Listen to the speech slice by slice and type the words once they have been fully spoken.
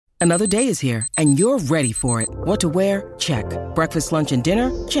Another day is here, and you're ready for it. What to wear? Check. Breakfast, lunch, and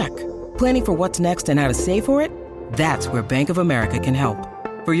dinner? Check. Planning for what's next and how to save for it? That's where Bank of America can help.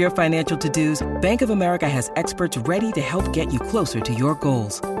 For your financial to-dos, Bank of America has experts ready to help get you closer to your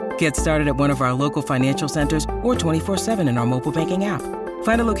goals. Get started at one of our local financial centers or 24/7 in our mobile banking app.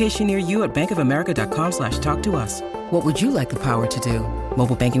 Find a location near you at bankofamerica.com/talktous. What would you like the power to do?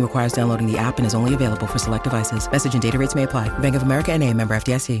 Mobile banking requires downloading the app and is only available for select devices. Message and data rates may apply. Bank of America N.A., member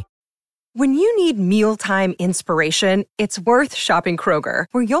FDIC. When you need mealtime inspiration, it's worth shopping Kroger,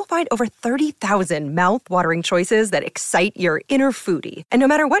 where you'll find over 30,000 mouth-watering choices that excite your inner foodie. And no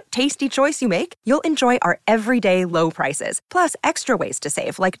matter what tasty choice you make, you'll enjoy our everyday low prices, plus extra ways to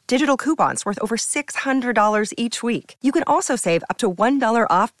save, like digital coupons worth over $600 each week. You can also save up to $1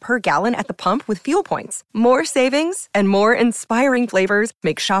 off per gallon at the pump with fuel points. More savings and more inspiring flavors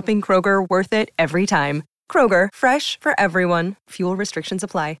make shopping Kroger worth it every time. Kroger, fresh for everyone. Fuel restrictions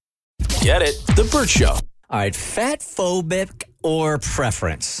apply. Get it? The Burt Show. All right, fat phobic or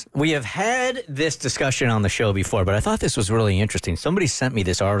preference. We have had this discussion on the show before, but I thought this was really interesting. Somebody sent me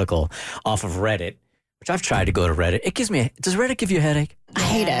this article off of Reddit, which I've tried to go to Reddit. Does Reddit give you a headache? I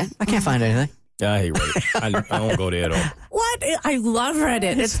hate it. I can't find anything. Yeah, I hate Reddit. I don't go there at all. What? I love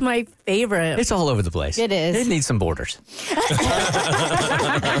Reddit. It's my favorite. It's all over the place. It is. It needs some borders. All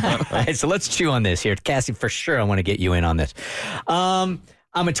right, so let's chew on this here. Cassie, for sure I want to get you in on this.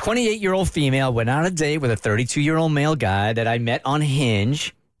 I'm a 28-year-old female, went on a date with a 32-year-old male guy that I met on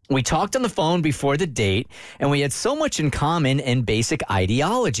Hinge. We talked on the phone before the date, and we had so much in common and basic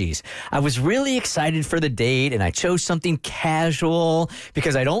ideologies. I was really excited for the date, and I chose something casual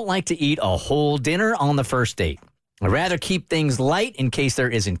because I don't like to eat a whole dinner on the first date. I'd rather keep things light in case there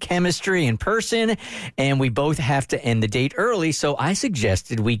isn't chemistry in person, and we both have to end the date early, so I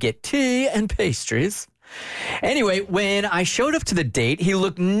suggested we get tea and pastries. Anyway, when I showed up to the date, he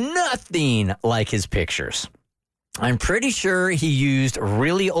looked nothing like his pictures. I'm pretty sure he used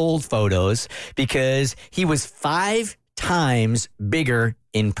really old photos because he was 5 times bigger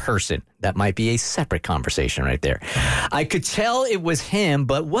in person. That might be a separate conversation right there. I could tell it was him,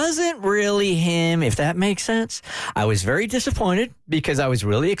 but wasn't really him, if that makes sense. I was very disappointed because I was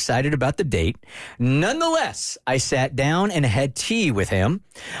really excited about the date. Nonetheless, I sat down and had tea with him.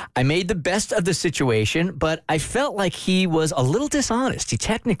 I made the best of the situation, but I felt like he was a little dishonest. He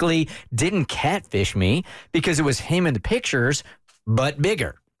technically didn't catfish me because it was him in the pictures, but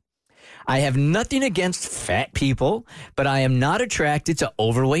bigger. I have nothing against fat people, but I am not attracted to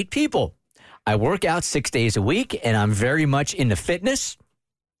overweight people. I work out 6 days a week, and I'm very much into fitness.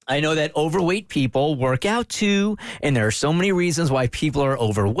 I know that overweight people work out too, and there are so many reasons why people are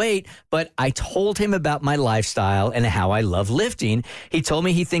overweight, but I told him about my lifestyle and how I love lifting. He told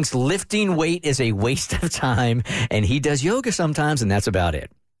me he thinks lifting weight is a waste of time, and he does yoga sometimes, and that's about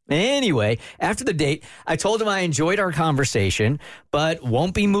it. Anyway, after the date, I told him I enjoyed our conversation, but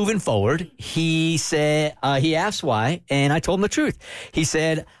won't be moving forward. He said, he asked why, and I told him the truth. He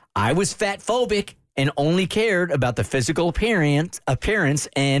said, I was fat phobic and only cared about the physical appearance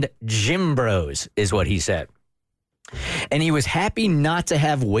and gym bros, is what he said. And he was happy not to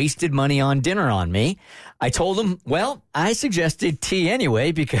have wasted money on dinner on me. I told him, well, I suggested tea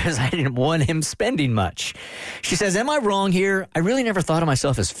anyway because I didn't want him spending much. She says, am I wrong here? I really never thought of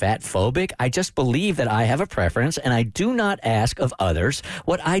myself as fat phobic. I just believe that I have a preference and I do not ask of others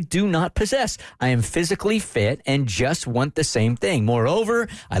what I do not possess. I am physically fit and just want the same thing. Moreover,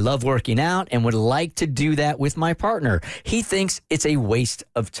 I love working out and would like to do that with my partner. He thinks it's a waste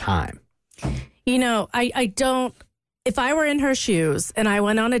of time. You know, I don't. If I were in her shoes and I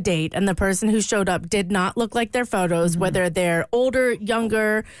went on a date and the person who showed up did not look like their photos, whether they're older,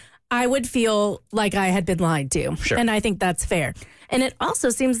 younger, I would feel like I had been lied to. Sure. And I think that's fair. And it also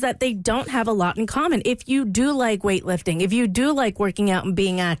seems that they don't have a lot in common. If you do like weightlifting, if you do like working out and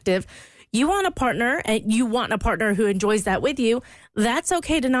being active, you want a partner and you want a partner who enjoys that with you, that's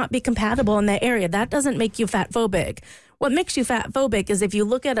okay to not be compatible in that area. That doesn't make you fat phobic. What makes you fat phobic is if you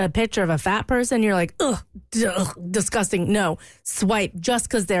look at a picture of a fat person, you're like, ugh, disgusting. No, swipe just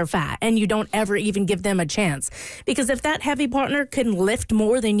because they're fat and you don't ever even give them a chance. Because if that heavy partner can lift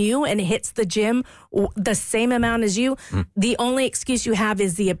more than you and hits the gym the same amount as you, the only excuse you have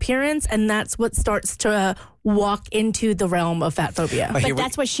is the appearance, and that's what starts to walk into the realm of fat phobia. But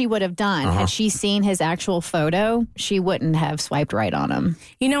that's what she would have done. Had she seen his actual photo, she wouldn't have swiped right on him.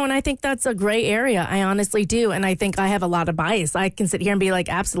 You know, and I think that's a gray area. I honestly do. And I think I have a lot of bias. I can sit here and be like,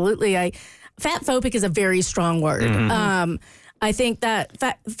 absolutely. Fat phobic is a very strong word. I think that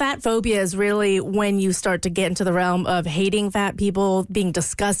fat phobia is really when you start to get into the realm of hating fat people, being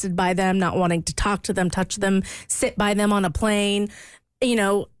disgusted by them, not wanting to talk to them, touch them, sit by them on a plane. You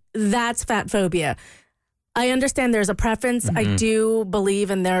know, that's fat phobia. I understand there's a preference. I do believe,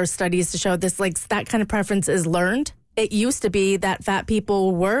 and there are studies to show this, like that kind of preference is learned. It used to be that fat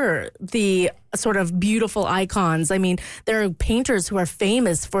people were the sort of beautiful icons. I mean, there are painters who are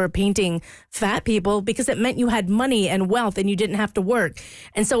famous for painting fat people because it meant you had money and wealth and you didn't have to work.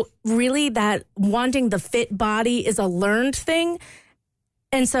 And so really that wanting the fit body is a learned thing.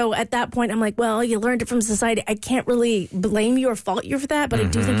 And so at that point, I'm like, well, you learned it from society. I can't really blame you or fault you for that, but I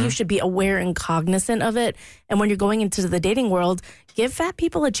do think you should be aware and cognizant of it. And when you're going into the dating world, give fat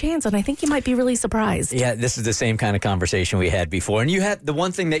people a chance. And I think you might be really surprised. Yeah, this is the same kind of conversation we had before. And you had the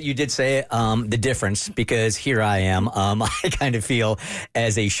one thing that you did say, the difference, because here I am. I kind of feel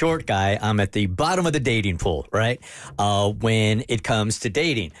as a short guy, I'm at the bottom of the dating pool, right? When it comes to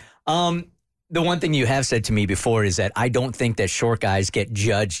dating. The one thing you have said to me before is that I don't think that short guys get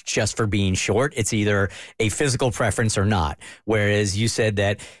judged just for being short. It's either a physical preference or not. Whereas you said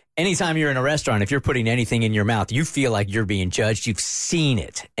that anytime you're in a restaurant, if you're putting anything in your mouth, you feel like you're being judged. You've seen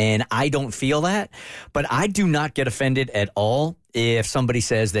it. And I don't feel that. But I do not get offended at all if somebody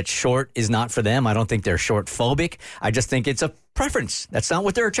says that short is not for them. I don't think they're short phobic. I just think it's a preference. That's not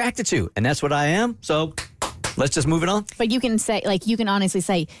what they're attracted to. And that's what I am. So let's just move it on. But you can say, like, you can honestly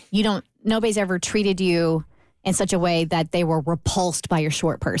say nobody's ever treated you in such a way that they were repulsed by your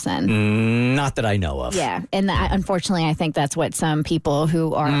short person. Not that I know of. Yeah. And unfortunately, I think that's what some people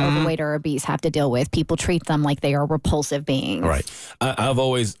who are overweight or obese have to deal with. People treat them like they are repulsive beings. Right. I've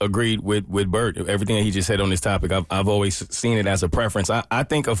always agreed with Bert. Everything that he just said on this topic, I've always seen it as a preference. I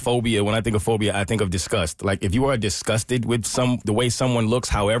think of phobia. When I think of phobia, I think of disgust. Like if you are disgusted with the way someone looks,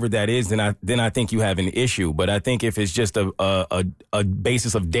 however that is, then I think you have an issue. But I think if it's just a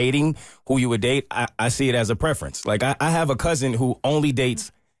basis of dating, who you would date, I see it as a preference. Like I have a cousin who only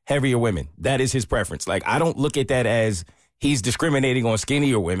dates heavier women. That is his preference. Like I don't look at that as he's discriminating on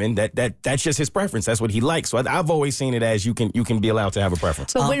skinnier women. That's just his preference. That's what he likes. So I've always seen it as you can be allowed to have a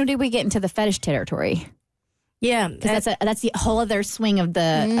preference. But when did we get into the fetish territory? Yeah, because that's the whole other swing of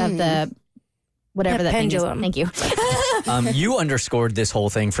the whatever that pendulum. Thing is. Thank you. You underscored this whole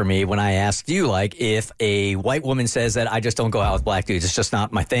thing for me when I asked you, like, if a white woman says that I just don't go out with black dudes, it's just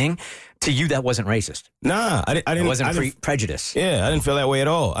not my thing. To you, that wasn't racist. Nah, I didn't. It wasn't prejudice. Yeah, I didn't feel that way at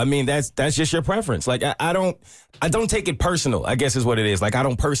all. I mean, that's just your preference. Like, I don't take it personal, I guess is what it is. Like, I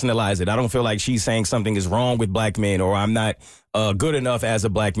don't personalize it. I don't feel like she's saying something is wrong with black men or I'm not good enough as a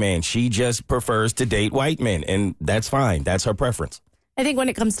black man. She just prefers to date white men, and that's fine. That's her preference. I think when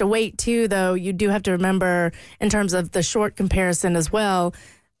it comes to weight, too, though, you do have to remember in terms of the short comparison as well.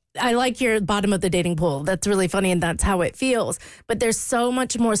 I like your bottom of the dating pool. That's really funny, and that's how it feels. But there's so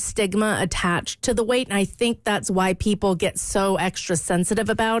much more stigma attached to the weight, and I think that's why people get so extra sensitive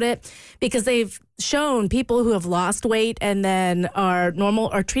about it, because they've shown people who have lost weight and then are normal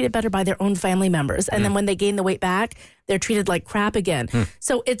are treated better by their own family members. And then when they gain the weight back, they're treated like crap again.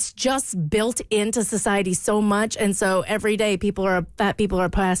 So it's just built into society so much. And so every day fat people are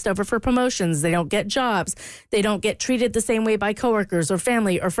passed over for promotions. They don't get jobs. They don't get treated the same way by coworkers or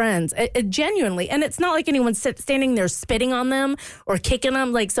family or friends. It genuinely. And it's not like anyone's standing there spitting on them or kicking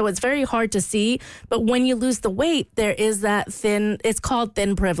them. Like, so it's very hard to see. But when you lose the weight, there is that it's called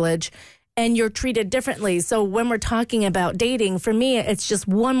thin privilege. And you're treated differently. So when we're talking about dating, for me, it's just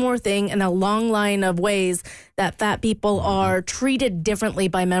one more thing in a long line of ways that fat people are treated differently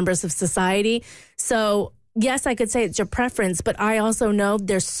by members of society. So yes, I could say it's your preference, but I also know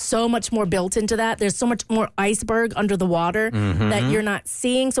there's so much more built into that. There's so much more iceberg under the water that you're not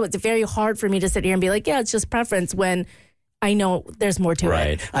seeing. So it's very hard for me to sit here and be like, yeah, it's just preference when I know there's more to it.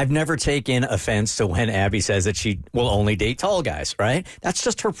 Right. I've never taken offense to when Abby says that she will only date tall guys, right? That's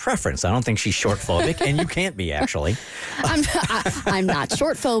just her preference. I don't think she's short phobic, and you can't be, actually. I'm not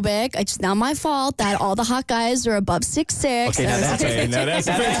short phobic. It's not my fault that all the hot guys are above 6'6". Okay, now that's we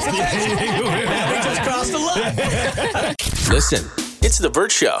just crossed the line. Listen, it's The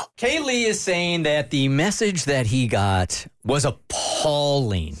Bert Show. Kaylee is saying that the message that he got was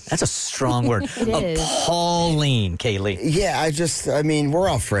appalling. That's a strong word. It is. Appalling, Kaylee. Yeah, I mean, we're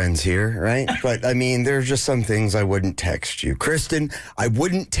all friends here, right? But, I mean, there's just some things I wouldn't text you. Kristen, I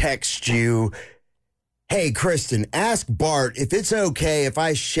wouldn't text you, hey, Kristen, ask Bart if it's okay if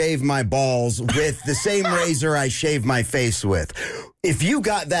I shave my balls with the same razor I shave my face with. If you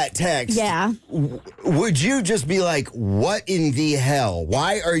got that text, yeah, would you just be like, what in the hell?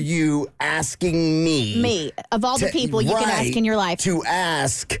 Why are you asking me? Me, of all the people you can ask in your life. To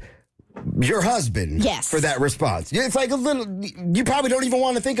ask your husband Yes. for that response. It's like a little, you probably don't even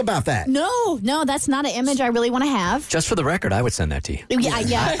want to think about that. No, that's not an image I really want to have. Just for the record, I would send that to you.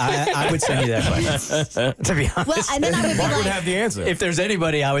 Yeah. I would send you that question. To be honest. Well, and then I would be Bart like, would have the answer. If there's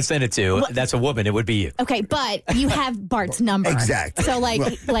anybody I would send it to, that's a woman, it would be you. okay, but you have Bart's number. Exactly. So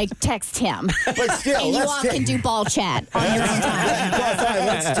like text him. But still, And you let's all take, can do ball chat on your own time. But fine,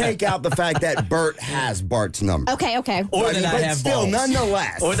 let's take out the fact that Bert has Bart's number. Okay. Or that I But have still, balls.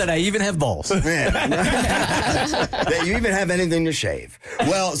 nonetheless. Or that I even have balls. That you even have anything to shave.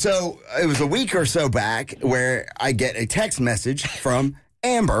 Well, so it was a week or so back where I get a text message from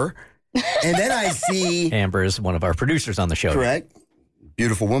Amber, and then I see, Amber is one of our producers on the show. correct,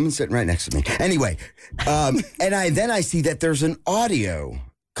 beautiful woman sitting right next to me. Anyway, and then I see that there's an audio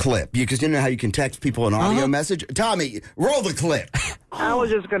clip, because you know how you can text people an audio message. Tommy, roll the clip. I was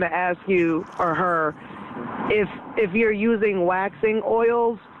just going to ask you or her if you're using waxing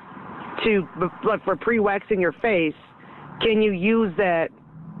oils to like for pre-waxing your face, can you use that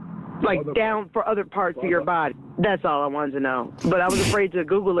like down for other parts of your body? That's all I wanted to know. But I was afraid to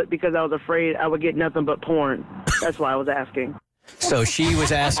Google it because I was afraid I would get nothing but porn. That's why I was asking. So she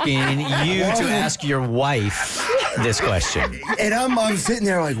was asking you to ask your wife this question. And I'm sitting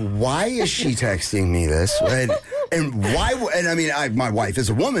there like, why is she texting me this? And why? And I mean, my wife is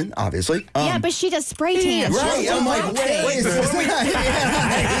a woman, obviously. Yeah, but she does spray tan. Right. I'm like,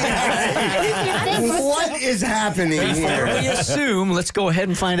 what is happening Before we here? assume, let's go ahead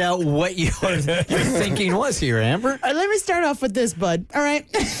and find out what your thinking was here, Amber. Let me start off with this, bud. All right.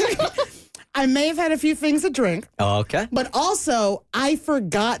 I may have had a few things to drink, Okay. but also I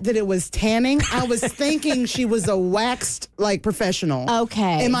forgot that it was tanning. I was thinking she was a waxed like professional.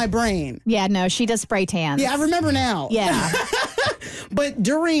 Okay. In my brain. Yeah, no, she does spray tans. Yeah, I remember now. Yeah. But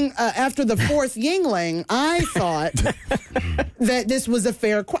during after the fourth Yingling, I thought that this was a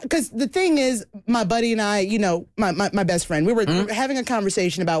fair because the thing is, my buddy and I, you know, my best friend, we were having a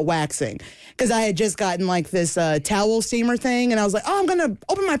conversation about waxing because I had just gotten like this towel steamer thing, and I was like, oh, I'm gonna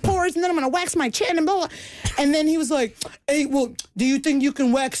open my pores and then I'm gonna wax my chin and blah, blah. And then he was like, hey, well, do you think you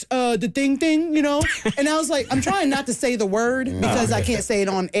can wax the thing, you know? And I was like, I'm trying not to say the word because I can't say it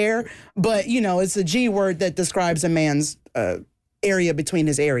on air, but you know, it's a G word that describes a man's area between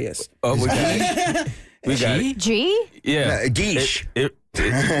his areas. Oh, we got it. We got it. G? Yeah. Geesh. Is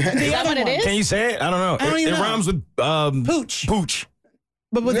that what it is? Can you say it? I don't know. I don't even it know. rhymes with Pooch. pooch.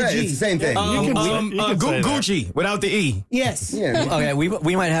 But with Yeah, a G. it's the same thing. Gucci without the E. Yes. Yeah. Okay,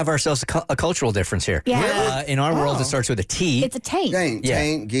 we might have ourselves a cultural difference here. Yeah. In our world, it starts with a T. It's a taint. Taint, Yeah.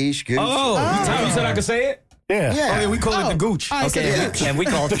 taint, geesh, goose. Oh, you said I could say it? Yeah. Yeah. Oh, yeah, we call it the gooch. I said Okay, and we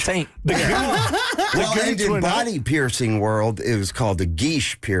call it the taint. Well, and in body piercing world, it was called the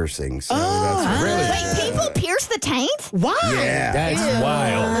geesh piercing. So that's Wait, people pierce the taint? Why? yeah. That's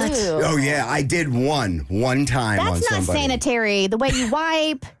wild. Oh yeah, I did one time on That's not somebody. sanitary. The way you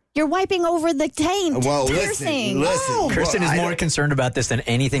wipe, you're wiping over the taint. Well, piercing. listen. Kristen is more concerned about this than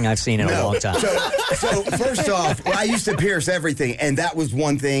anything I've seen in a long time. So first off, I used to pierce everything, and that was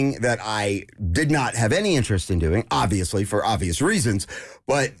one thing that I did not have any interest in doing, obviously, for obvious reasons.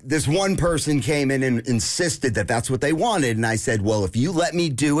 But this one person came in and insisted that that's what they wanted, and I said, well, if you let me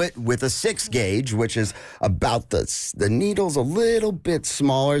do it with a 6 gauge, which is about the needle's a little bit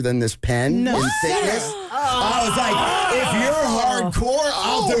smaller than this pen in thickness. I was like, if you're hardcore,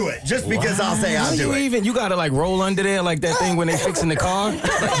 I'll do it. Just because I'll say I'll do it. You gotta like roll under there like that thing when they fixing the car.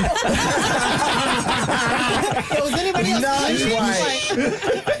 Was anybody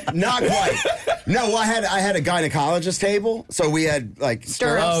else Not quite. No, I had a gynecologist table, so we had like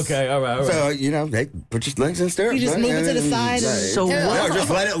stirrups. Okay, all right. So you know, they put your legs in stirrups. You just move it to the side. So No, just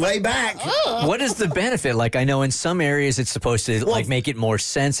let it lay back. what is the benefit? Like, I know in some areas it's supposed to like make it more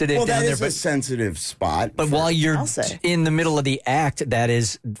sensitive Well, down that there, is a but sensitive spot. but while you're I'll say. in the middle of the act,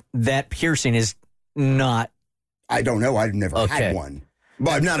 that piercing is not. I don't know. I've never Okay. had one.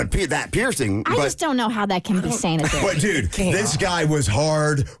 But I'm not that piercing. I but just don't know how that can be sanitary. But dude, this guy was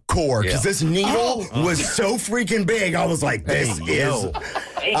hardcore because this needle was so freaking big. I was like, this is,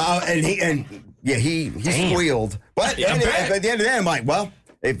 he squealed. But at the end of the day, I'm like, well,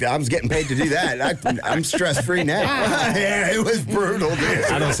 if I was getting paid to do that, I'm stress free now. Yeah, it was brutal, dude.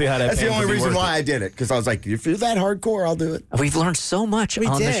 I don't see how That's the pain only could be reason worth why I did it, because I was like, if you're that hardcore, I'll do it. We've learned so much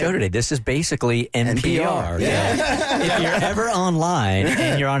on the did. show today. This is basically NPR. Yeah. If you're ever online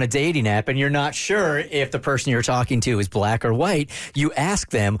and you're on a dating app and you're not sure if the person you're talking to is black or white, you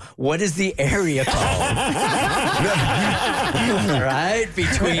ask them, what is the area called? Right?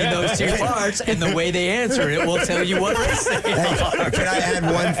 Between those two parts, and the way they answer it will tell you what race they are. Can I add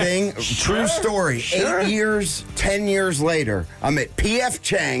one thing? True story. Sure. 8 years, 10 years later, I'm at P.F.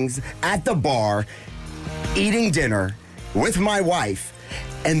 Chang's at the bar eating dinner with my wife.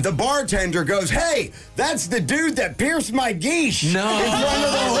 And the bartender goes, "Hey, that's the dude that pierced my geesh in front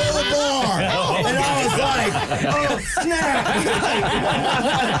of the whole bar." And I was like, "Oh, snap."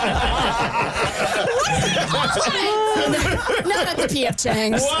 Not at the P.F.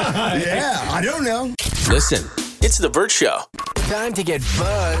 Chang's. Yeah, I don't know. Listen, it's The Burt Show. Time to get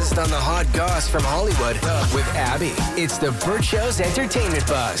buzzed on the hot goss from Hollywood with Abby. It's The Burt Show's Entertainment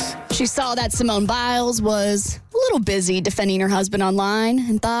Buzz. She saw that Simone Biles was a little busy defending her husband online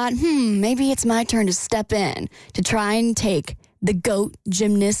and thought, maybe it's my turn to step in to try and take the GOAT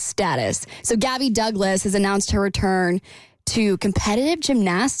gymnast status. So Gabby Douglas has announced her return to competitive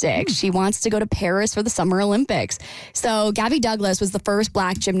gymnastics. She wants to go to Paris for the Summer Olympics. So Gabby Douglas was the first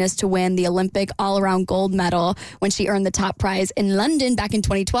Black gymnast to win the Olympic all-around gold medal when she earned the top prize in London back in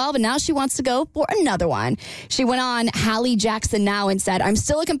 2012, and now she wants to go for another one. She went on Hallie Jackson Now and said, "I'm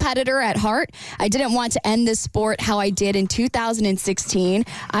still a competitor at heart. I didn't want to end this sport how I did in 2016.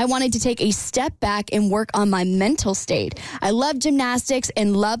 I wanted to take a step back and work on my mental state. I love gymnastics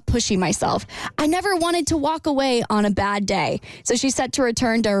and love pushing myself. I never wanted to walk away on a bad day." So she's set to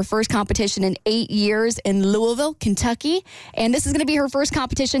return to her first competition in 8 years in Louisville, Kentucky. And this is going to be her first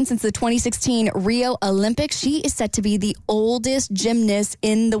competition since the 2016 Rio Olympics. She is set to be the oldest gymnast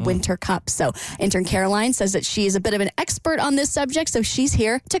in the Winter Cup. So intern Caroline says that she is a bit of an expert on this subject, so she's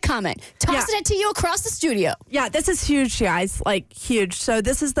here to comment. Tossing it to you across the studio. Yeah, this is huge, guys. Like, huge. So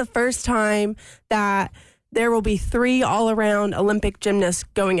this is the first time that there will be 3 all-around Olympic gymnasts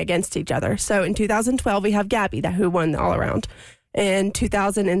going against each other. So in 2012, we have Gabby, who won the all-around. In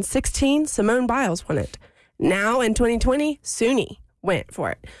 2016, Simone Biles won it. Now in 2020, Suni went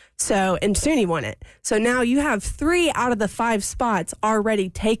for it. And Suni won it. So now you have 3 out of the 5 spots already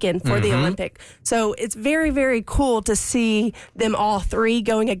taken for the Olympic. So it's very, very cool to see them all 3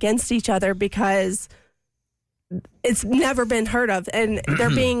 going against each other because it's never been heard of, and they're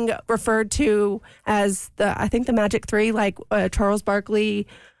being referred to as the Magic 3, like Charles Barkley,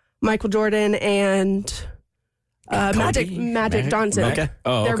 Michael Jordan, and Magic Johnson. Okay.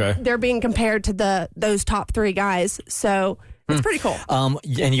 Oh, okay. They're being compared to those top 3 guys, so it's pretty cool.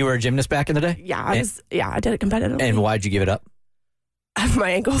 And you were a gymnast back in the day? Yeah, I did it competitively. And why'd you give it up?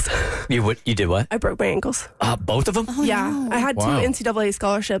 My ankles. You did what? I broke my ankles. Both of them? Oh, yeah. I had 2 NCAA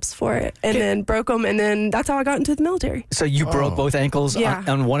scholarships for it and then broke them, and then that's how I got into the military. So you broke both ankles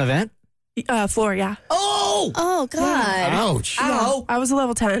on one event? Floor, yeah. Oh, God. Ouch. I was a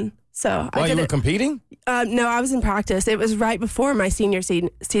level 10. So While you were competing? No, I was in practice. It was right before my senior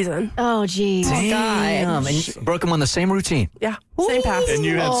season. Oh, geez. Damn. And you broke them on the same routine? Yeah, same path. And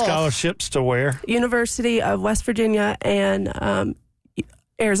you had scholarships to where? University of West Virginia and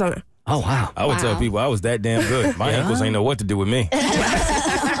Arizona. Oh, wow. I would tell people I was that damn good. My ankles ain't know what to do with me.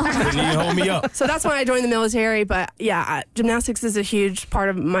 Couldn't even hold me up. So that's why I joined the military. But yeah, gymnastics is a huge part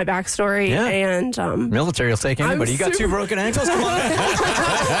of my backstory. Yeah. And military will take anybody. You got 2 broken ankles? Come on.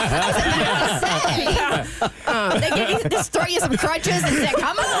 They just throw you some crutches and say,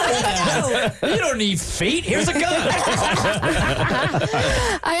 "Come on." You don't need feet. Here's a gun.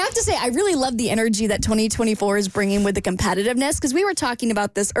 I have to say, I really love the energy that 2024 is bringing with the competitiveness, because we were talking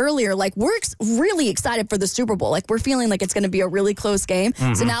about this earlier. Like, we're really excited for the Super Bowl. Like, we're feeling like it's going to be a really close game.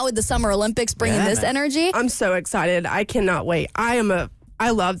 So now with the Summer Olympics bringing this energy, I'm so excited. I cannot wait. I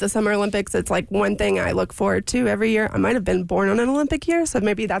love the Summer Olympics. It's like one thing I look forward to every year. I might have been born on an Olympic year, so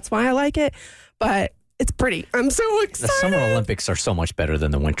maybe that's why I like it. But it's pretty. I'm so excited. The Summer Olympics are so much better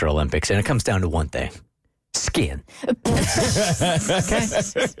than the Winter Olympics, and it comes down to one thing. Skiing. I think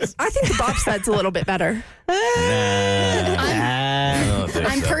the bobsled's a little bit better.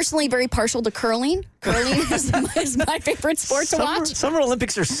 I'm personally very partial to curling. Curling is my favorite sport to watch. Summer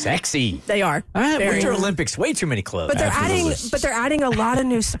Olympics are sexy. They are. All right, Winter Olympics, way too many clothes. But they're adding a lot of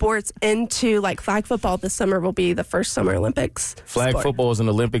new sports into, like, flag football this summer will be the first Summer Olympics. Flag football is an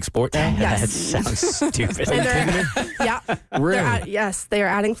Olympic sport now? Yes. That sounds stupid. Yes, they are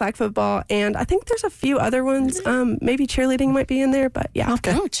adding flag football, and I think there's a few other ones. Maybe cheerleading might be in there, but yeah.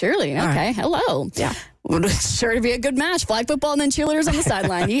 Okay. Oh, cheerleading. Okay. Right. Hello. Yeah. Well, it's sure to be a good match. Flag football and then cheerleaders on the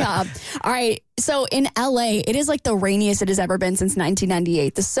sideline. Yeah. All right. So in LA, it is like the rainiest it has ever been since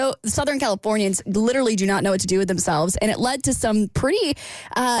 1998. The Southern Californians literally do not know what to do with themselves. And it led to some pretty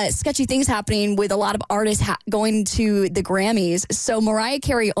sketchy things happening with a lot of artists going to the Grammys. So Mariah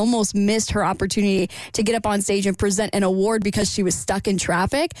Carey almost missed her opportunity to get up on stage and present an award because she was stuck in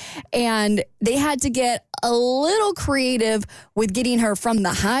traffic. And they had to get a little creative with getting her from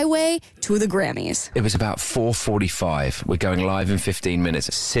the highway to the Grammys. It was about 4:45. We're going live in 15 minutes.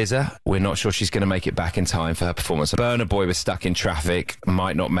 SZA, we're not sure she's going to make it back in time for her performance. Burna Boy was stuck in traffic,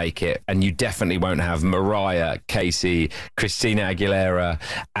 might not make it. And you definitely won't have Mariah, Casey, Christina Aguilera,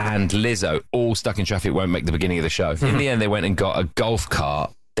 and Lizzo all stuck in traffic, won't make the beginning of the show. In the end, they went and got a golf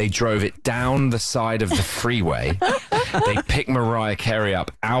cart. They drove it down the side of the freeway. They picked Mariah Carey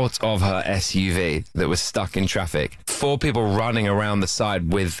up out of her SUV that was stuck in traffic. 4 people running around the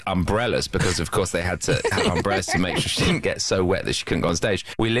side with umbrellas because, of course, they had to have umbrellas to make sure she didn't get so wet that she couldn't go on stage.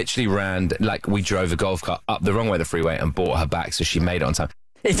 We literally we drove a golf cart up the wrong way of the freeway and brought her back so she made it on time.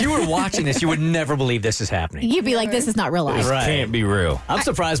 If you were watching this, you would never believe this is happening. You'd be like, this is not real life. Right. Can't be real. I'm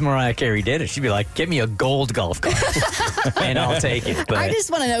surprised Mariah Carey did it. She'd be like, get me a gold golf cart and I'll take it. But I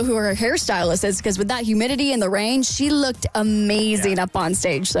just want to know who her hairstylist is, because with that humidity and the rain, she looked amazing up on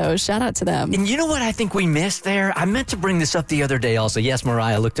stage. So shout out to them. And you know what I think we missed there? I meant to bring this up the other day also. Yes,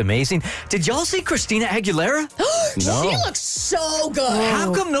 Mariah looked amazing. Did y'all see Christina Aguilera? No. She looks so good.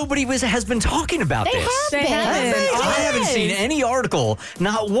 How come nobody has been talking about this? They haven't. I haven't seen any article,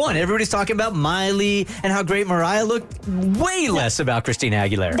 not one. Everybody's talking about Miley and how great Mariah looked. Way less about Christina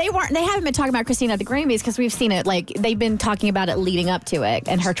Aguilera. They haven't been talking about Christina at the Grammys because we've seen it. Like, they've been talking about it leading up to it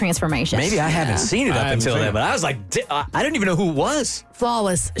and her transformation. Maybe I haven't seen it up until then, but I was like, I didn't even know who it was.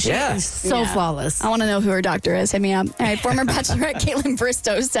 Flawless. She's so flawless. I want to know who her doctor is. Hit me up. All right, former Bachelorette Caitlin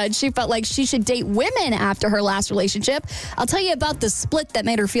Bristow said she felt like she should date women after her last relationship. I'll tell you about the split that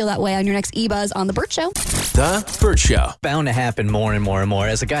made her feel that way on your next eBuzz on The Burt Show. The Burt Show. Bound to happen more and more and more.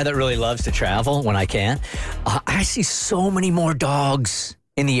 As a guy that really loves to travel when I can, I see so many more dogs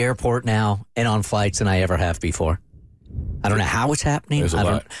in the airport now and on flights than I ever have before. I don't know how it's happening.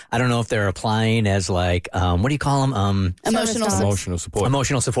 I don't know if they're applying as like, what do you call them? Emotional support.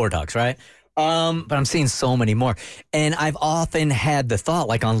 Emotional support dogs, right? But I'm seeing so many more. And I've often had the thought,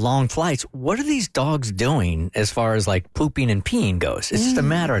 like on long flights, what are these dogs doing as far as like pooping and peeing goes? It's just a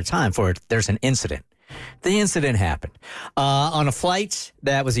matter of time before there's an incident. The incident happened on a flight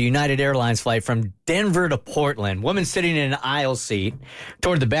that was a United Airlines flight from Denver to Portland. Woman sitting in an aisle seat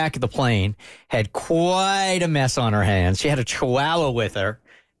toward the back of the plane had quite a mess on her hands. She had a chihuahua with her,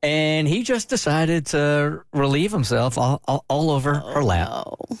 and he just decided to relieve himself all over her lap.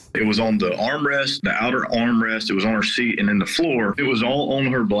 It was on the armrest, the outer armrest. It was on her seat, and then the floor. It was all on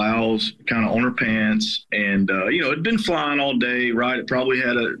her blouse, kind of on her pants, and it'd been flying all day. Right, it probably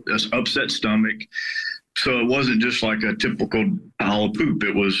had a upset stomach, so it wasn't just like a typical pile of poop.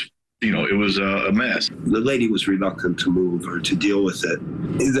 It was. It was a mess. The lady was reluctant to move or to deal with it.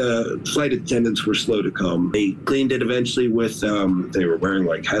 The flight attendants were slow to come. They cleaned it eventually with, they were wearing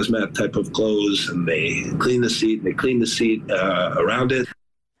like hazmat type of clothes, and they cleaned the seat. They cleaned the seat around it.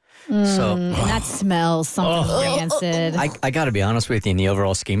 And that smells something rancid. I got to be honest with you, in the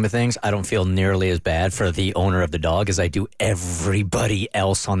overall scheme of things, I don't feel nearly as bad for the owner of the dog as I do everybody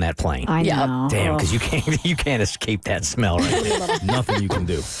else on that plane. I know. Damn, because you can't escape that smell, right? Nothing you can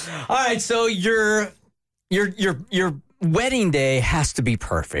do. All right, so your wedding day has to be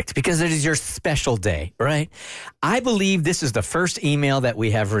perfect because it is your special day, right? I believe this is the first email that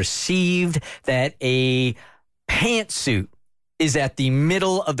we have received that a pantsuit is at the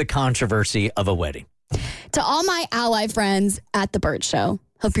middle of the controversy of a wedding. To all my ally friends at The Burt Show,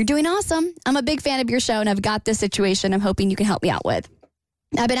 hope you're doing awesome. I'm a big fan of your show, and I've got this situation I'm hoping you can help me out with.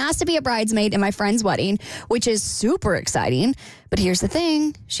 I've been asked to be a bridesmaid in my friend's wedding, which is super exciting. But here's the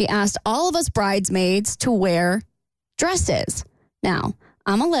thing. She asked all of us bridesmaids to wear dresses. Now,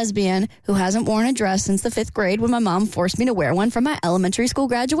 I'm a lesbian who hasn't worn a dress since the 5th grade when my mom forced me to wear one for my elementary school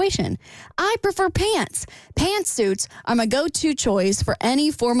graduation. I prefer pants. Pantsuits are my go-to choice for any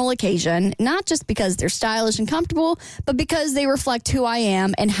formal occasion, not just because they're stylish and comfortable, but because they reflect who I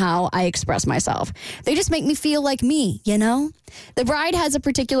am and how I express myself. They just make me feel like me, you know? The bride has a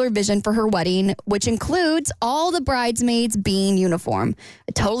particular vision for her wedding, which includes all the bridesmaids being uniform.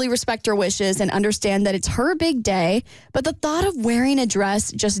 I totally respect her wishes and understand that it's her big day, but the thought of wearing a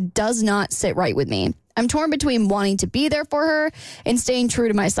dress just does not sit right with me. I'm torn between wanting to be there for her and staying true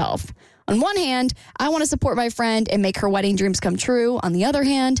to myself. On one hand, I want to support my friend and make her wedding dreams come true. On the other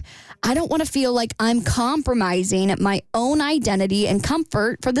hand, I don't want to feel like I'm compromising my own identity and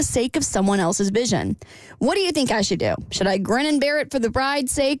comfort for the sake of someone else's vision. What do you think I should do? Should I grin and bear it for the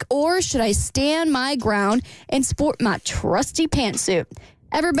bride's sake, or should I stand my ground and sport my trusty pantsuit?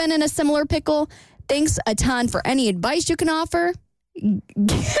 Ever been in a similar pickle? Thanks a ton for any advice you can offer.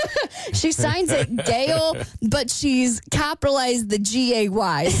 She signs it Gail, but she's capitalized the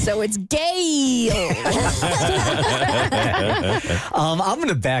G-A-Y, so it's Gail. I'm going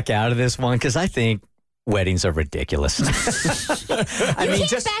to back out of this one because I think weddings are ridiculous. I You mean, can't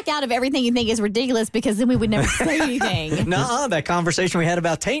just back out of everything you think is ridiculous because then we would never say anything. no, that conversation we had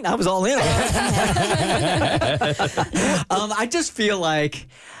about taint, I was all in on it. I just feel like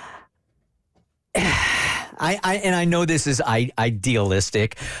I know this is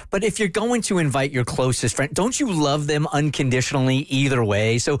idealistic, but if you're going to invite your closest friend, don't you love them unconditionally either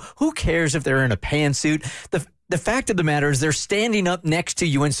way? So who cares if they're in a pantsuit? The fact of the matter is they're standing up next to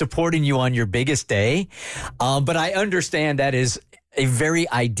you and supporting you on your biggest day. But I understand that is a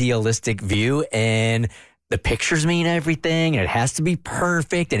very idealistic view, and the pictures mean everything, and it has to be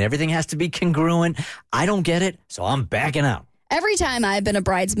perfect, and everything has to be congruent. I don't get it, so I'm backing out. Every time I've been a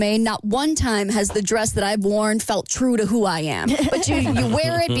bridesmaid, not one time has the dress that I've worn felt true to who I am. But you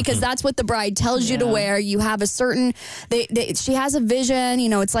wear it because that's what the bride tells you to wear. You have a certain, she has a vision. You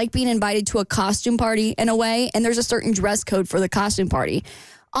know, it's like being invited to a costume party in a way, and there's a certain dress code for the costume party.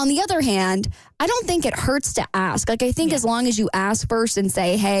 On the other hand, I don't think it hurts to ask. Like, I think as long as you ask first and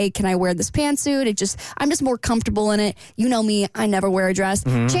say, hey, can I wear this pantsuit? I'm just more comfortable in it. You know me, I never wear a dress.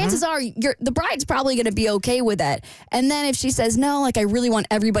 Mm-hmm. Chances are the bride's probably going to be okay with it. And then if she says, no, like I really want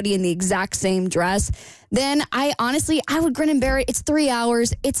everybody in the exact same dress, then I would grin and bear it. It's 3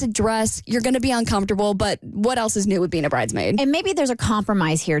 hours. It's a dress. You're going to be uncomfortable, but what else is new with being a bridesmaid? And maybe there's a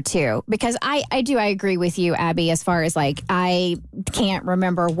compromise here too, because I agree with you, Abby, as far as like, I can't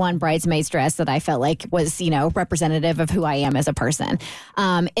remember one bridesmaid's dress that I felt like was, representative of who I am as a person.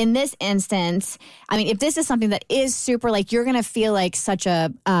 In this instance, I mean, if this is something that is super, like you're going to feel like such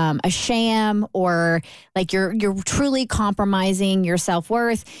a sham, or like you're truly compromising your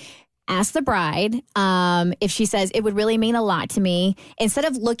self-worth, ask the bride. If she says it would really mean a lot to me, instead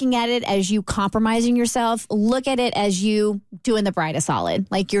of looking at it as you compromising yourself, look at it as you doing the bride a solid.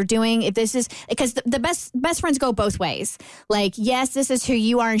 Like you're doing, if this is, because the best friends go both ways. Like, yes, this is who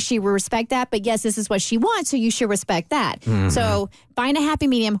you are and she will respect that, but yes, this is what she wants, so you should respect that. Mm-hmm. So find a happy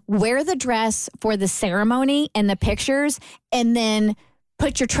medium, wear the dress for the ceremony and the pictures, and then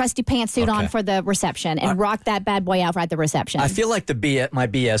put your trusty pantsuit on for the reception and rock that bad boy out at the reception. I feel like my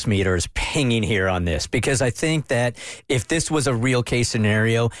BS meter is pinging here on this, because I think that if this was a real case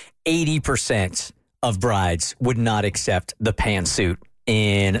scenario, 80% of brides would not accept the pantsuit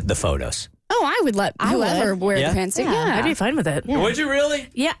in the photos. Oh, I would let whoever wear the pantsuit. Yeah. I'd be fine with it. Yeah. Would you really?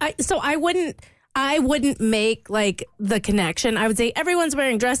 Yeah. So I wouldn't make like the connection. I would say everyone's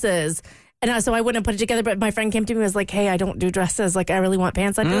wearing dresses. And so I wouldn't put it together, but my friend came to me and was like, hey, I don't do dresses. Like, I really want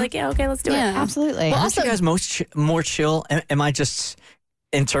pants. I'd be like, yeah, okay, let's do it. Absolutely. Well, aren't you guys more chill? Am I just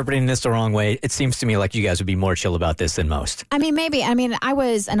interpreting this the wrong way? It seems to me like you guys would be more chill about this than most. I mean, maybe. I mean, I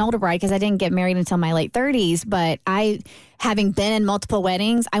was an older bride because I didn't get married until my late 30s, but having been in multiple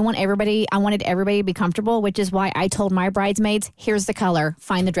weddings, I wanted everybody to be comfortable, which is why I told my bridesmaids, here's the color,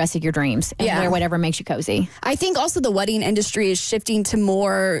 find the dress of your dreams, and wear whatever makes you cozy. I think also the wedding industry is shifting to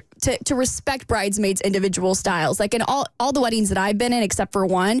more to respect bridesmaids' individual styles. Like in all the weddings that I've been in, except for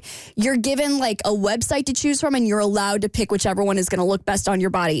one, you're given like a website to choose from, and you're allowed to pick whichever one is going to look best on your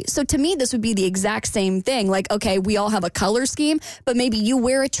body. So to me, this would be the exact same thing. Like, okay, we all have a color scheme, but maybe you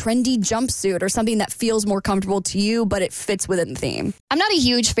wear a trendy jumpsuit or something that feels more comfortable to you, but it fits within the theme. I'm not a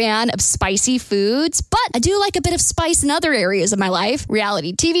huge fan of spicy foods, but I do like a bit of spice in other areas of my life.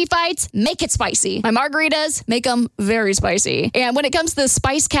 Reality TV fights, make it spicy. My margaritas, make them very spicy. And when it comes to the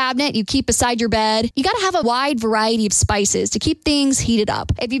spice cabinet you keep beside your bed, you got to have a wide variety of spices to keep things heated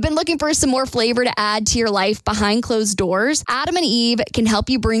up. If you've been looking for some more flavor to add to your life behind closed doors, Adam and Eve can help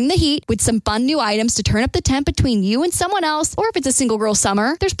you bring the heat with some fun new items to turn up the temp between you and someone else, or if it's a single girl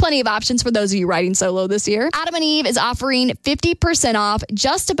summer, there's plenty of options for those of you riding solo this year. Adam and Eve is offering 50% off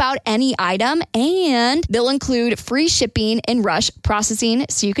just about any item, and they'll include free shipping and rush processing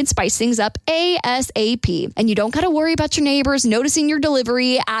so you can spice things up ASAP. And you don't got to worry about your neighbors noticing your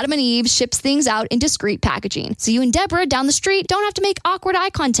delivery. Adam and Eve ships things out in discreet packaging, so you and Deborah down the street don't have to make awkward eye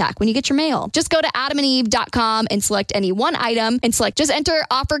contact when you get your mail. Just go to adamandeve.com and select any one item and just enter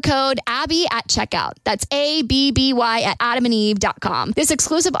offer code Abby at checkout. That's ABBY at adamandeve.com. This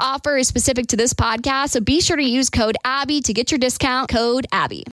exclusive offer is specific to this podcast, so be sure to use code Abby to get your discount, code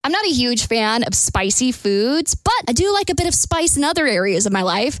Abby. I'm not a huge fan of spicy foods, but I do like a bit of spice in other areas of my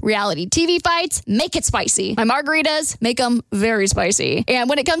life. Reality TV fights, make it spicy. My margaritas, make them very spicy. And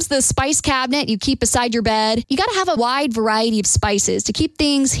when it comes to the spice cabinet you keep beside your bed, you got to have a wide variety of spices to keep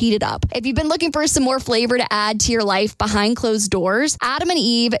things heated up. If you've been looking for some more flavor to add to your life behind closed doors, Adam and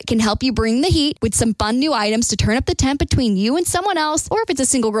Eve can help you bring the heat with some fun new items to turn up the temp between you and someone else, or if it's a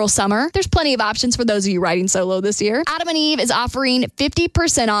single girl summer, there's plenty of options for those of you riding solo this year. Adam and Eve is offering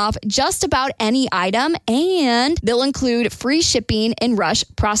 50% off just about any item, and they'll include free shipping and rush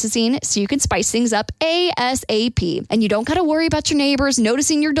processing so you can spice things up ASAP. And you don't got to worry about your neighbors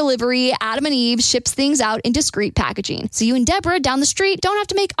noticing your delivery. Adam and Eve ships things out in discreet packaging, so you and Deborah down the street don't have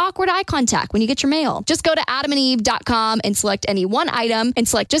to make awkward eye contact when you get your mail. Just go to adamandeve.com and select any one item and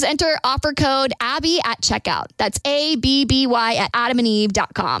just enter offer code Abby at checkout. That's ABBY at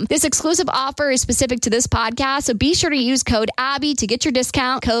adamandeve.com. This exclusive offer is specific to this podcast, so be sure to use code Abby to get your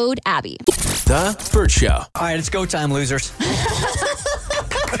discount. Code Abby. The Burt Show. All right, it's go time, losers.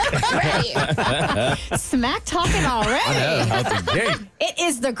 Smack talking already. I know, out the gate. It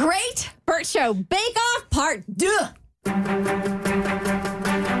is the Great Burt Show Bake Off Part 2.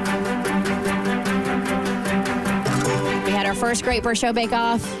 We had our first Great Burt Show Bake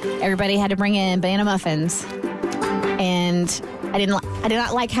Off. Everybody had to bring in banana muffins, and I did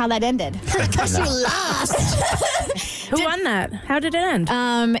not like how that ended because you lost. Who won that? How did it end?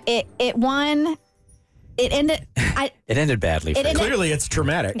 It won. It ended. It ended badly. Clearly, it's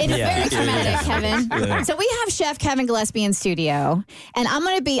traumatic. It's very traumatic, Kevin. Yeah. So we have Chef Kevin Gillespie in studio, and I'm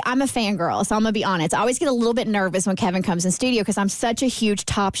a fangirl, so I'm gonna be honest. I always get a little bit nervous when Kevin comes in studio because I'm such a huge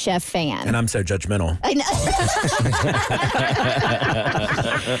Top Chef fan. And I'm so judgmental. I know.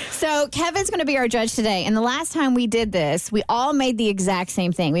 So Kevin's going to be our judge today. And the last time we did this, we all made the exact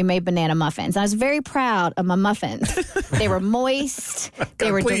same thing. We made banana muffins. I was very proud of my muffins. They were moist.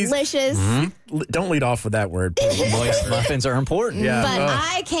 They were delicious. Mm-hmm. Don't lead off with that word. Moist muffins are important. Yeah. But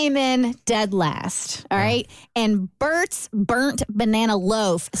I came in dead last. All right. And Bert's burnt banana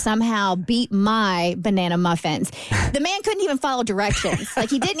loaf somehow beat my banana muffins. The man couldn't even follow directions. Like,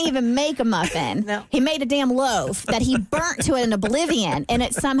 he didn't even make a muffin. No. He made a damn loaf that he burnt to an oblivion, and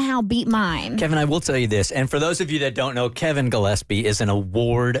it somehow beat mine. Kevin, I will tell you this, and for those of you that don't know, Kevin Gillespie is an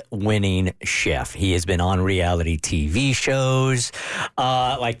award-winning chef. He has been on reality TV shows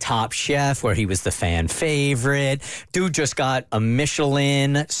like Top Chef, where he was the fan favorite. Dude just got a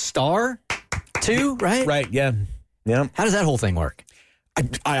Michelin star, too, right? Right, yeah. Yeah. How does that whole thing work?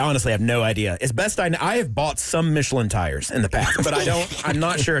 I honestly have no idea. As best I know, I have bought some Michelin tires in the past, but I'm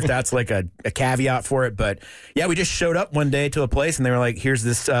not sure if that's like a caveat for it. But yeah, we just showed up one day to a place and they were like, here's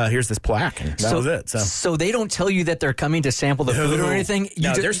this plaque. And that was it. So they don't tell you that they're coming to sample the food or anything?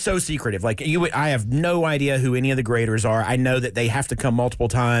 They're so secretive. Like I have no idea who any of the graders are. I know that they have to come multiple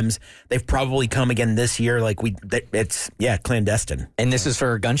times. They've probably come again this year. It's clandestine. And this is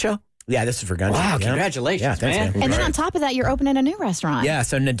for a gun show? Yeah, this is for Gun. Wow, congratulations, yeah, thanks, man. And then on top of that, you're opening a new restaurant. Yeah,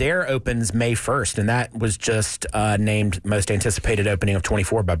 so Nader opens May 1st, and that was just named most anticipated opening of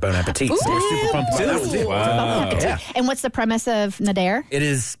 24 by Bon Appetit. So we're super pumped about that one, too. Wow. Yeah. And what's the premise of Nader? It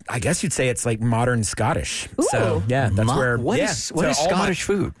is, I guess you'd say it's like modern Scottish. Ooh. So, yeah, that's where... What is Scottish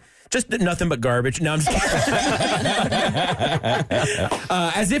food? Just nothing but garbage. No, I'm just kidding.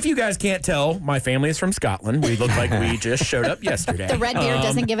 As if you guys can't tell, my family is from Scotland. We look like we just showed up yesterday. The red beard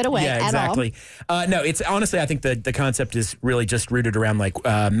doesn't give it away at exactly. all. No, it's honestly, I think the concept is really just rooted around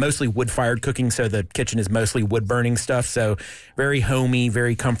mostly wood-fired cooking. So the kitchen is mostly wood-burning stuff. So very homey,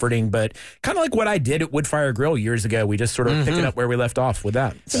 very comforting, but kind of like what I did at Wood Fire Grill years ago. We just sort of pick it up where we left off with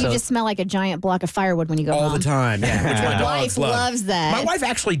that. So you just smell like a giant block of firewood when you go all home. the time. Yeah, which my wife loves that. My wife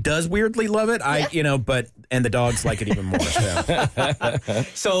actually does weirdly love it. And the dogs like it even more.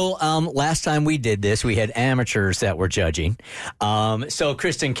 So last time we did this, we had amateurs that were judging. So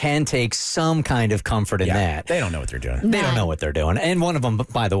Kristen can take some kind of comfort in that. They don't know what they're doing. They don't know what they're doing. And one of them,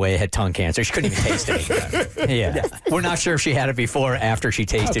 by the way, had tongue cancer. She couldn't even taste it. Yeah. We're not sure if she had it before or after she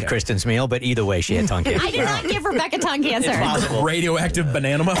tasted Kristen's meal, but either way, she had tongue cancer. I did not give Rebecca tongue cancer. It's possible. Radioactive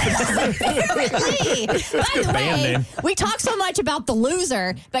banana muffins. Apparently. By the way, we talk so much about the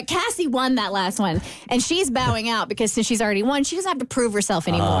loser, but Cassie won that last one. And she's bowing out because since she's already won, she doesn't have to prove herself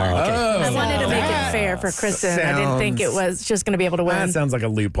anymore. I wanted to make it fair for Kristen. I didn't think it was just going to be able to win. That sounds like a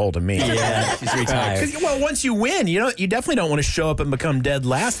loophole to me. Yeah, she's retired. Well, once you win, you definitely don't want to show up and become dead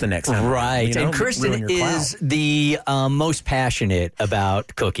last the next time. Right. And Kristen is the most passionate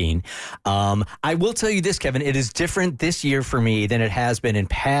about cooking. I will tell you this, Kevin, it is different this year for me than it has been in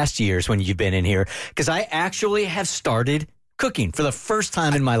past years when you've been in here, because I actually have started cooking for the first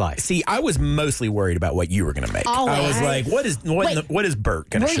time in my life. See, I was mostly worried about what you were going to make. Always. I was like, what is Burt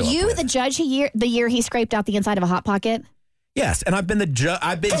going to show up with? Were you the judge the year he scraped out the inside of a Hot Pocket? Yes, and I've been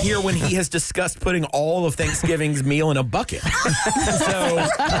I've been here when he has discussed putting all of Thanksgiving's meal in a bucket. So,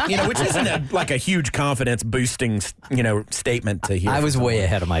 which isn't a huge confidence boosting, statement to hear. I was way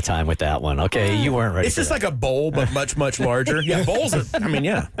ahead of my time with that one. Okay, you weren't ready. It's just like a bowl, but much, much larger. Yeah, bowls.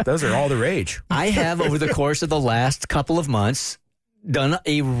 Those are all the rage. I have over the course of the last couple of months done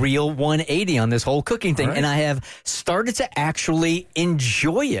a real 180 on this whole cooking thing, and I have started to actually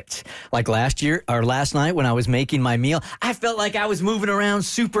enjoy it. Like last night when I was making my meal, I felt like I was moving around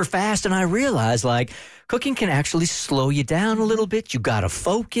super fast, and I realized like cooking can actually slow you down a little bit. You got to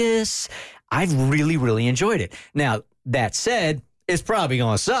focus. I've really, really enjoyed it. Now, that said, it's probably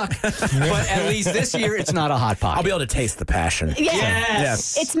going to suck, but at least this year it's not a hot pot. I'll be able to taste the passion.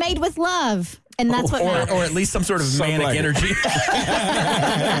 Yes. It's made with love. And that's what matters. Or at least some sort of manic energy.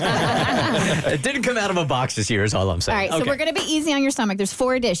 It didn't come out of a box this year is all I'm saying. All right, so we're going to be easy on your stomach. There's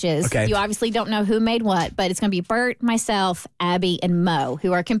 4 dishes. Okay. You obviously don't know who made what, but it's going to be Bert, myself, Abby, and Mo,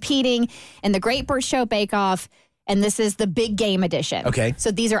 who are competing in the Great Bert Show Bake Off. And this is the big game edition. Okay. So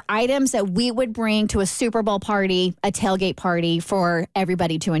these are items that we would bring to a Super Bowl party, a tailgate party for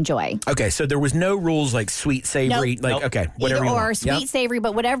everybody to enjoy. Okay, so there was no rules like sweet, savory, okay, whatever Either you or want. sweet, savory,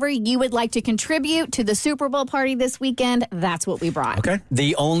 but whatever you would like to contribute to the Super Bowl party this weekend, that's what we brought. Okay.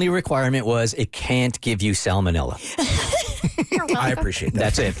 The only requirement was it can't give you salmonella. I appreciate that.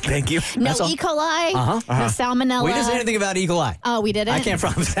 That's it. Thank you. No E. coli, no salmonella. We didn't say anything about E. coli. Oh, we didn't? I can't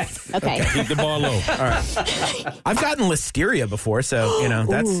promise that. Okay. Keep the ball low. All right. I've gotten listeria before, so,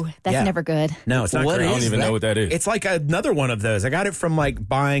 that's never good. No, it's not What great. is I don't even know what that is. It's like another one of those. I got it from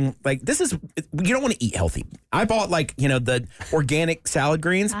buying, this is, you don't want to eat healthy. I bought the organic salad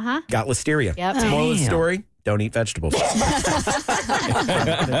greens, got listeria. Yep. Moral of the Damn. story, don't eat vegetables. All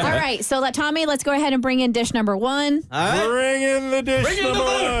right, so Tommy, let's go ahead and bring in dish number 1. Bring in the dish number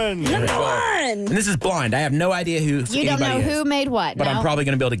 1. And this is blind. I have no idea who You don't know anybody is. who made what, But no? I'm probably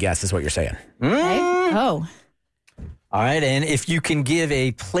going to be able to guess, is what you're saying. Okay. Oh. All right, and if you can give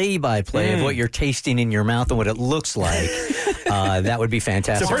a play-by-play of what you're tasting in your mouth and what it looks like, that would be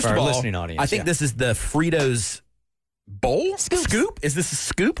fantastic So first for of our all, listening audience. I think this is the Fritos bowl? Scoop? Is this a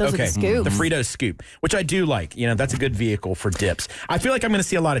scoop? Those are the scoops. The Fritos scoop, which I do like. That's a good vehicle for dips. I feel like I'm going to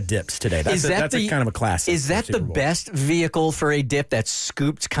see a lot of dips today. That's a kind of a classic. Is that the best vehicle for a dip that's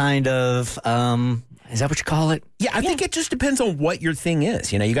scooped kind of, is that what you call it? Yeah, I think it just depends on what your thing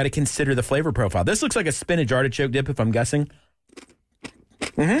is. You got to consider the flavor profile. This looks like a spinach artichoke dip, if I'm guessing.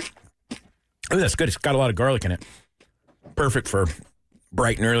 Mm-hmm. Oh, that's good. It's got a lot of garlic in it. Perfect for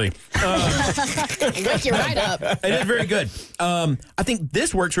bright and early. Wake you right up. It is very good. I think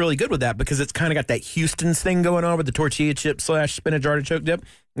this works really good with that because it's kind of got that Houston's thing going on with the tortilla chip / spinach artichoke dip.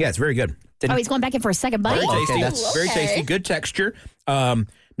 Yeah, it's very good. He's going back in for a second bite? Very tasty. that's very tasty. Good texture.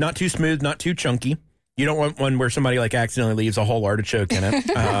 Not too smooth, not too chunky. You don't want one where somebody accidentally leaves a whole artichoke in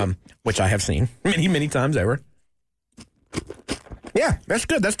it, which I have seen many, many times over. Yeah, that's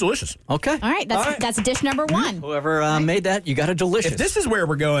good. That's delicious. Okay. All right, that's dish number 1. Whoever made that, you got a delicious. If this is where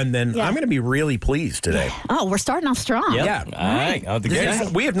we're going, then I'm going to be really pleased today. Oh, we're starting off strong. Yep. Yeah. All right. Out the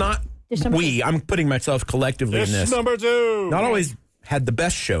gate. We have not. I'm putting myself collectively in this. Dish number 2. Not always had the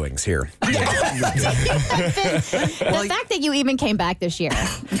best showings here. The fact that you even came back this year.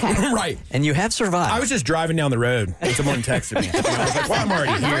 Okay. Right. And you have survived. I was just driving down the road and someone texted me. And I was like, well, I'm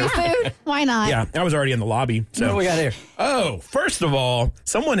already Free here. food? Why not? Yeah, I was already in the lobby. So. What do we got here? Oh, first of all,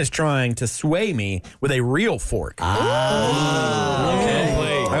 someone is trying to sway me with a real fork. Okay.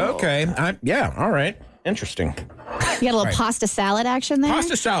 All right. Interesting. You got a little pasta salad action there?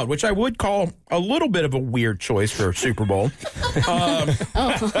 Pasta salad, which I would call a little bit of a weird choice for Super Bowl.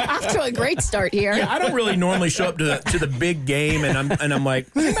 Off to a great start here. Yeah, I don't really normally show up to the big game, and I'm like,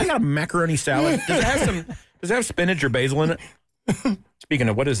 I got a macaroni salad. Does it have spinach or basil in it? Speaking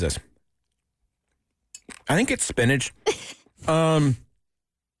of, what is this? I think it's spinach. Yeah,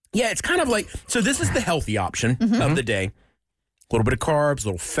 it's kind of like, so this is the healthy option of the day. A little bit of carbs, a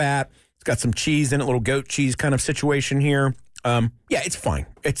little fat. It's got some cheese in it, a little goat cheese kind of situation here. Yeah, it's fine.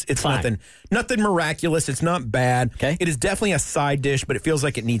 It's fine. Nothing miraculous. It's not bad. Okay. It is definitely a side dish, but it feels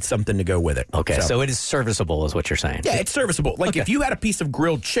like it needs something to go with it. Okay, so it is serviceable is what you're saying. Yeah, it's serviceable. Like if you had a piece of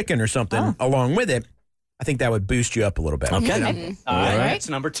grilled chicken or something along with it, I think that would boost you up a little bit. Okay. All right. It's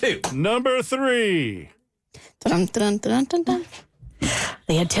number 2. Number 3. Dun, dun, dun, dun, dun.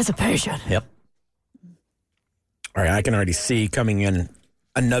 The anticipation. Yep. All right, I can already see coming in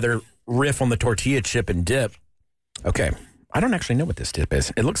another riff on the tortilla chip and dip. Okay. I don't actually know what this dip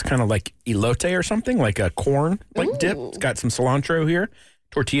is. It looks kind of like elote or something, like a corn dip. It's got some cilantro here,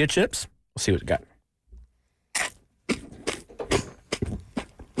 tortilla chips. We'll see what it got.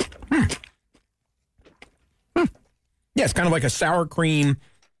 Yeah, it's kind of like a sour cream,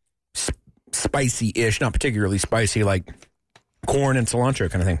 spicy-ish, not particularly spicy, like corn and cilantro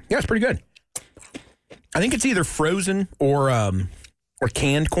kind of thing. Yeah, it's pretty good. I think it's either frozen or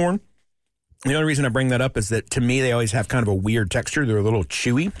canned corn. The only reason I bring that up is that to me, they always have kind of a weird texture. They're a little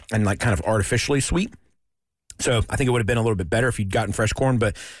chewy and like kind of artificially sweet. So I think it would have been a little bit better if you'd gotten fresh corn,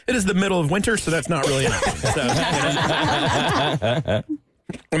 but it is the middle of winter, so that's not really an option. So,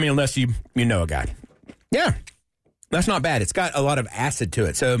 I mean, unless you know a guy. Yeah, that's not bad. It's got a lot of acid to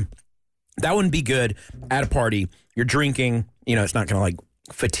it, so that wouldn't be good at a party. You're drinking, it's not going to like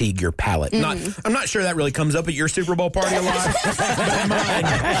fatigue your palate. I'm not sure that really comes up at your Super Bowl party a lot. But mine,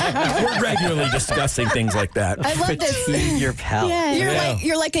 we're regularly discussing things like that. I love this. Fatigue your palate. Yeah,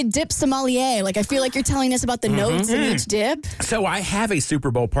 you're like a dip sommelier. Like I feel like you're telling us about the notes in each dip. So I have a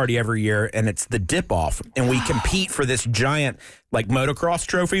Super Bowl party every year, and it's the dip off, and we compete for this giant like motocross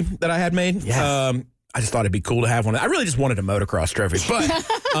trophy that I had made. Yeah. I just thought it'd be cool to have one. I really just wanted a motocross trophy, but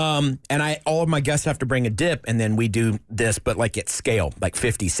and all of my guests have to bring a dip, and then we do this, but like at scale, like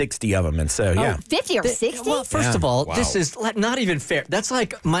 50, 60 of them, and so yeah, 50 or 60. Well, first of all, this is not even fair. That's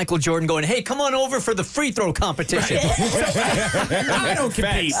like Michael Jordan going, "Hey, come on over for the free throw competition." I don't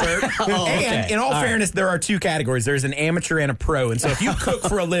compete, sir. And in all fairness, there are two categories. There's an amateur and a pro, and so if you cook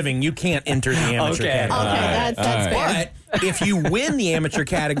for a living, you can't enter the amateur category. Okay, that's fair. But if you win the amateur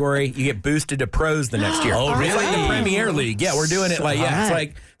category, you get boosted to pros the next year. Oh, really? It's like the Premier League. Yeah, we're doing it like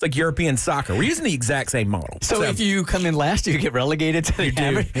it's like European soccer. We're using the exact same model. So if you come in last, you get relegated to the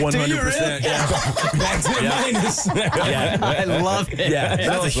amateur. 100%. Yeah. Back to minus. Yeah. I love it. Yeah,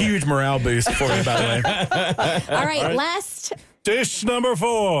 that's a huge morale boost for you, by the way. All right, last. Dish number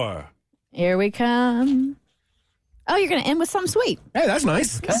 4. Here we come. Oh, you're going to end with something sweet. Hey, that's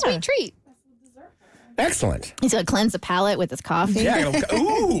nice. A sweet treat. Excellent. He's going to cleanse the palate with his coffee. Yeah.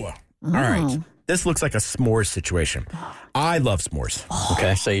 Ooh. All right. This looks like a s'mores situation. I love s'mores.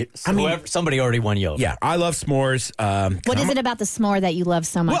 Okay, so somebody already won you over. Yeah, I love s'mores. What is it about the s'more that you love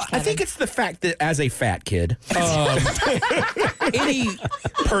so much, Well, Kevin? I think it's the fact that as a fat kid, any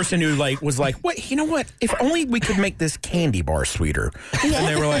person who was like, "What? You know what? If only we could make this candy bar sweeter." And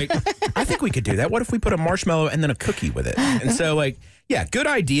they were like, "I think we could do that. What if we put a marshmallow and then a cookie with it?" And so, yeah, good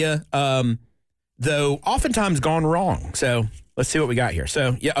idea. Though oftentimes gone wrong. So let's see what we got here.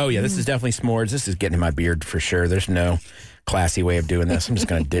 So this is definitely s'mores. This is getting in my beard for sure. There's no classy way of doing this. I'm just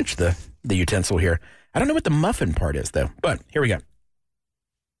going to ditch the utensil here. I don't know what the muffin part is though, but here we go.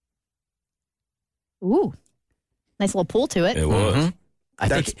 Ooh, nice little pull to it. It was. Mm-hmm. I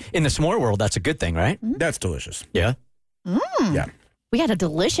think in the s'more world, that's a good thing, right? That's delicious. Yeah. Yeah. We got a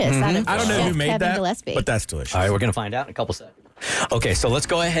delicious out of I don't know Chef who made Kevin that, Gillespie. but that's delicious. All right, we're going to find out in a couple seconds. Okay, so let's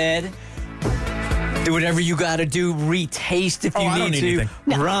go ahead. Do whatever you got to do. Retaste if you I don't need need to. anything.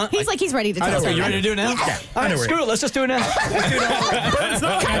 No, he's like he's ready to taste Are it. you ready to do it now? Yeah. All right, screw it. Let's just do it now.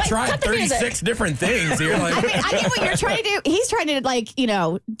 I tried 36 different things here. I get what you're trying to do. He's trying to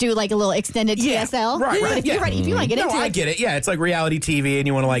do like a little extended TSL. Right. But if you're ready, if you want to get into it. I get it. Yeah, it's like reality TV, and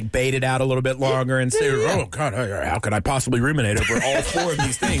you want to bait it out a little bit longer and say, "Oh God, how could I possibly ruminate over all 4 of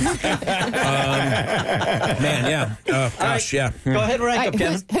these things?" Man, yeah. Gosh, yeah. Go ahead and rank up,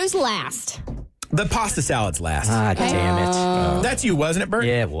 Kevin. Who's last? The pasta salad's last. Ah, damn it. That's you, wasn't it, Bert?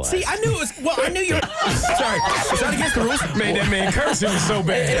 Yeah, it was. See, I knew it was. Well, I knew you. Sorry, is that against the rules? Made that man curse. It was so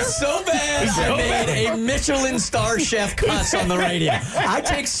bad. It's so bad. I made a Michelin star chef cuss on the radio. I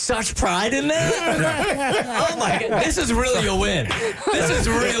take such pride in that. Oh my God, this is really a win. This is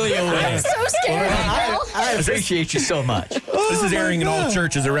really a win. I'm so scared. I appreciate you so much. This is airing in all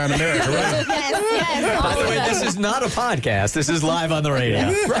churches around America, right? Yes. By the way, this is not a podcast. This is live on the radio.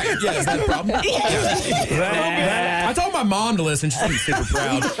 Right. Yeah, is that a problem? I told my mom to listen. She's super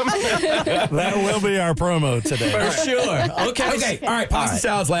proud. That will be our promo today. For sure. Okay. All right. Pasta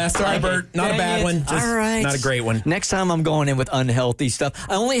salad's last. Sorry, Bert. Not a bad one. Just all right. not a great one. Next time I'm going in with unhealthy stuff.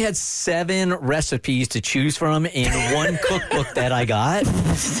 I only had 7 recipes to choose from in one cookbook that I got.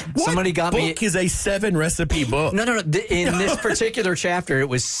 Somebody got me. Book is a 7-recipe book. No. In this particular chapter, it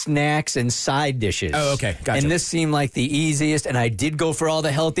was snacks and side dishes. Oh, okay. Gotcha. And this seemed like the easiest, and I did go for all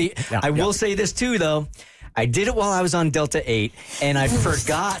the healthy. I will say this too, though. I did it while I was on Delta 8, and I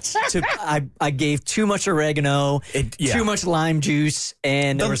forgot to. I gave too much oregano, too much lime juice,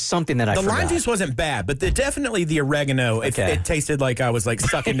 and there was something that I forgot. The lime juice wasn't bad, but definitely the oregano. It tasted like I was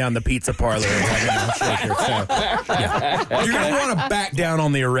sucking down the pizza parlor oregano shaker. So, yeah. You're gonna want to back down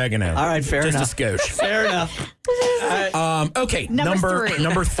on the oregano. All right, fair enough. Just a skosh. Fair enough. Okay, Number 3.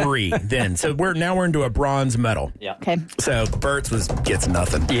 number 3. Then, so we're into a bronze medal. Yeah. Okay. So Bert's gets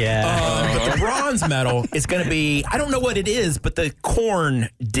nothing. Yeah. But the bronze medal is going to be, I don't know what it is, but the corn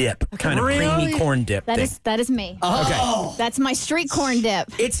dip, kind of creamy corn dip thing. That is me. Okay. That's my street corn dip.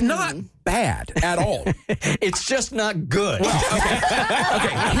 It's not bad at all. It's just not good.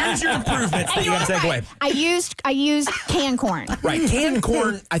 Okay, here's your improvements that you got to take away. I used canned corn. Right, canned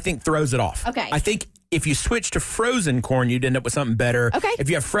corn, I think, throws it off. Okay. I think if you switch to frozen corn, you'd end up with something better. Okay. If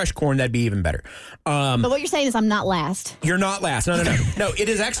you have fresh corn, that'd be even better. But what you're saying is I'm not last. You're not last. No. No, it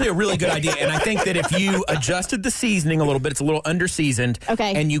is actually a really good idea. And I think that if you adjusted the seasoning a little bit, it's a little under-seasoned.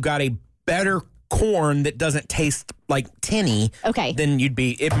 Okay. And you got a better corn that doesn't taste like tinny. Okay. Then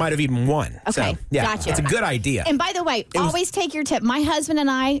it might have even won. Okay, So, yeah, gotcha. it's a good idea. And by the way, always take your tip. My husband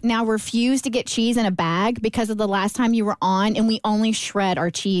and I now refuse to get cheese in a bag because of the last time you were on, and we only shred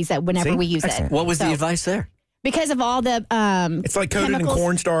our cheese whenever we use it. What was the advice there? Because of all the it's like coated chemicals. in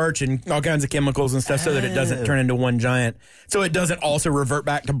cornstarch and all kinds of chemicals and stuff so that it doesn't turn into one giant. So it doesn't also revert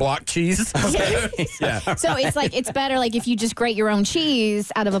back to block cheese. Yeah. So it's like it's better like if you just grate your own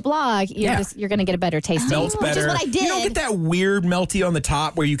cheese out of a block, you're going to get a better tasting. Melts Which better. is what I did. You don't get that weird melty on the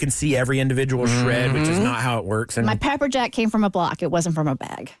top where you can see every individual shred, which is not how it works. And My pepper jack came from a block. It wasn't from a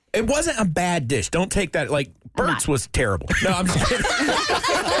bag. it wasn't a bad dish. Don't take that like Bert's was terrible. No, I'm just kidding.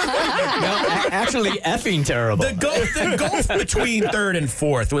 Actually, effing terrible. The gulf between third and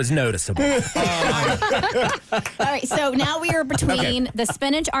fourth was noticeable. All right, so now we are between the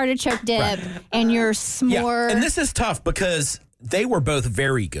spinach artichoke dip and your s'more. Yeah, and this is tough because they were both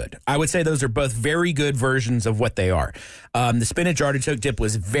very good. I would say those are both very good versions of what they are. The spinach artichoke dip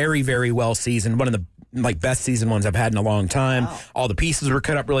was very, very well seasoned. One of the best seasoned ones I've had in a long time. Wow. All the pieces were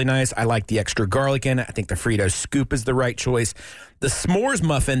cut up really nice. I like the extra garlic in it. I think the Frito scoop is the right choice. The s'mores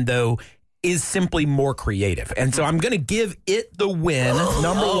muffin, though, is simply more creative. And so I'm going to give it the win,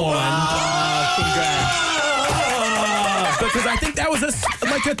 number one. Wow. Congrats. Because I think that was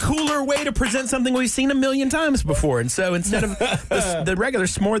a cooler way to present something we've seen a million times before. And so instead of the regular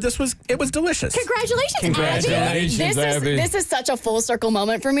s'more, it was delicious. Congratulations, Abby. This is such a full circle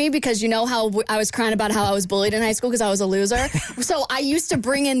moment for me because you know how I was crying about how I was bullied in high school because I was a loser. So I used to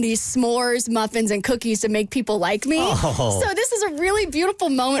bring in these s'mores, muffins, and cookies to make people like me. Oh. So this is a really beautiful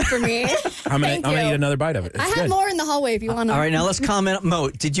moment for me. I'm going to eat another bite of it. I have more in the hallway if you want to. All right, now let's comment. Mo,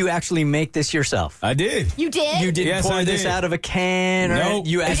 did you actually make this yourself? I did. You did? You didn't Yes, pour I this did. out of a can? Or Nope.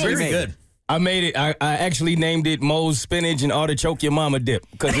 You actually It's made very it? I made it. I actually named it Mo's Spinach and Artichoke Your Mama Dip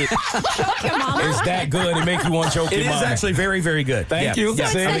because it's that good. It makes you want to choke your It mama. is actually very, very good. Thank you. So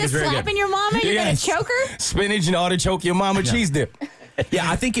See? instead of slapping your mama, you're going to choke her? Spinach and Artichoke Your Mama cheese dip. Yeah,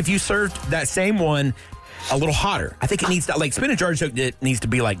 I think if you served that same one a little hotter, I think it needs to, spinach artichoke dip needs to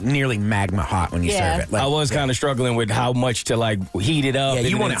be nearly magma hot when you serve it. I was kind of struggling with how much to heat it up. Yeah,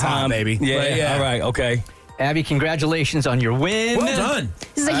 you and want the it hot, baby. Yeah, all right, okay. Abby, congratulations on your win. Well done.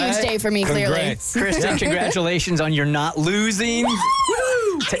 This is a huge day for me, clearly. Congrats. Kristen, congratulations on your not losing.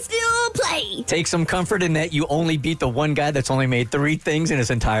 I still play. Take some comfort in that you only beat the one guy that's only made 3 things in his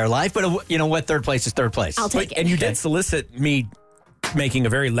entire life. But you know what? Third place is third place. I'll take it. And you did solicit me making a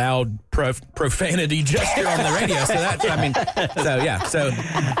very loud profanity gesture on the radio. So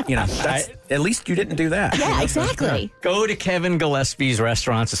at least you didn't do that. Yeah, exactly. Go to Kevin Gillespie's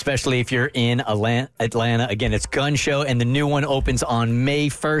restaurants, especially if you're in Atlanta. Again, it's Gun Show, and the new one opens on May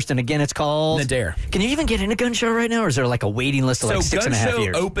 1st. And again, it's called Nadir. Can you even get in a Gun Show right now, or is there a waiting list of 6.5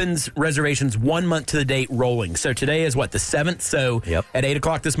 years? Show opens reservations 1 month to the date rolling. So today is the 7th. So at 8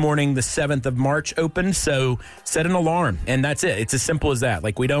 o'clock this morning, the 7th of March opened. So set an alarm, and that's it. It's as simple as that.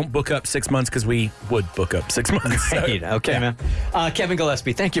 We don't book up 6 months because we would book up 6 months. So, Okay, man. Kevin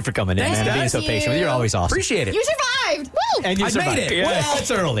Gillespie, thank you for coming in, Thanks, man, and being guys. so patient. You're always awesome. Appreciate it. You survived. Woo! And you I survived. made it. Well, it's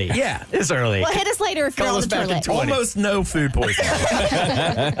early. Yeah. It's early. Well, hit us later if you're Call on us the back in toilet. 20. Almost no food poisoning.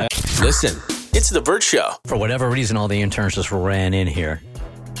 Listen, it's The Burt Show. For whatever reason, all the interns just ran in here.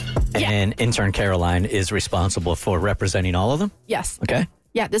 And intern Caroline is responsible for representing all of them. Yes. Okay.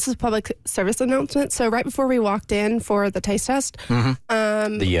 Yeah, this is public service announcement. So right before we walked in for the taste test,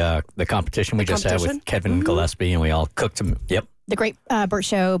 The competition we just had competition? with Kevin Gillespie, and we all cooked them. Yep. The Great Burt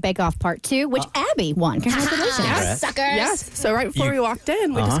Show Bake Off Part 2, which Abby won. Congratulations. Congrats. Suckers. yes. So right before we walked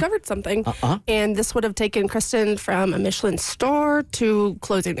in, we discovered something, and this would have taken Kristen from a Michelin star to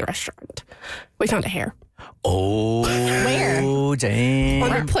closing the restaurant. We found a hair Oh, Where? damn.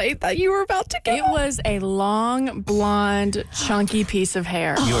 on the plate that you were about to get. It was a long, blonde, chunky piece of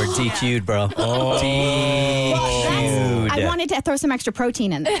hair. You are DQ'd, bro. DQ'd. I wanted to throw some extra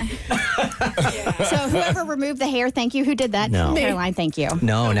protein in there. So whoever removed the hair, thank you. Who did that? No. Caroline, thank you.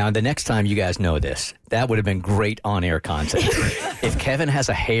 No, now the next time you guys know this, that would have been great on-air content. If Kevin has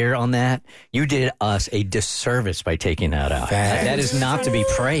a hair on that, you did us a disservice by taking that out. That is not to be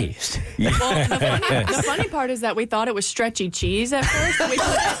praised. Well, the funny part is that we thought it was stretchy cheese at first. We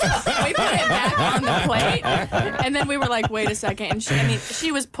put it back on the plate, and then we were like, "Wait a second!" And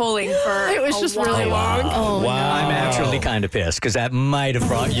she was pulling for. It was just really long. Oh, wow. I'm actually kind of pissed because that might have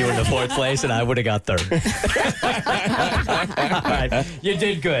brought you in the fourth place. twice, and I would have got third. All right. You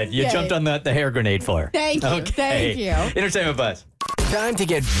did good. You jumped on the hair grenade for her. Thank you. Okay. Thank you. Entertainment Buzz. Time to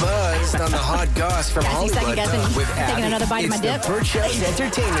get buzzed on the hot goss from Cassie, Hollywood second guessing, with taking Abby. another bite of my It's dip. the Burt Show's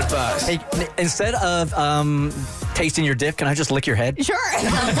Entertainment Buzz. Hey, instead of tasting your dip, can I just lick your head? Sure.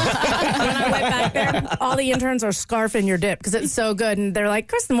 When I went back there, all the interns are scarfing your dip because it's so good. And they're like,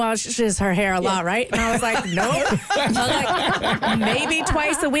 Kristen washes her hair a lot, right? And I was like, nope. I was like, maybe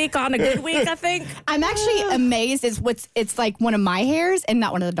twice a week on a good week, I think. I'm actually amazed. It's like one of my hairs and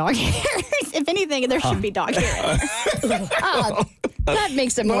not one of the dog hairs. If anything, there should be dog hair. That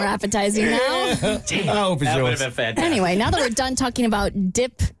makes it more appetizing now. I hope it's That would have yours. been fantastic. Anyway, now that we're done talking about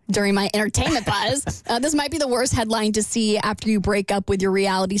dip during my entertainment buzz, this might be the worst headline to see after you break up with your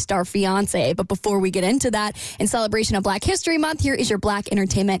reality star fiance. But before we get into that, in celebration of Black History Month, here is your Black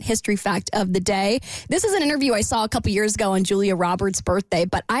Entertainment History Fact of the day. This is an interview I saw a couple years ago on Julia Roberts' birthday,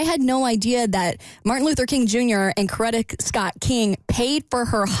 but I had no idea that Martin Luther King Jr. and Coretta Scott King paid for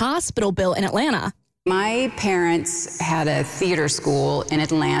her hospital bill in Atlanta. My parents had a theater school in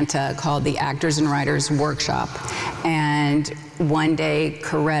Atlanta called the Actors and Writers Workshop. And one day,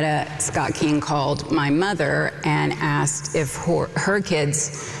 Coretta Scott King called my mother and asked if her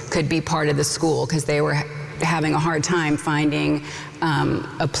kids could be part of the school because they were having a hard time finding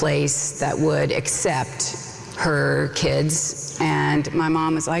a place that would accept her kids. And my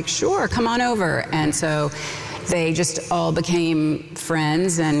mom was like, sure, come on over. And so they just all became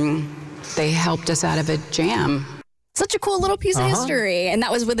friends, and they helped us out of a jam. Such a cool little piece of history. And that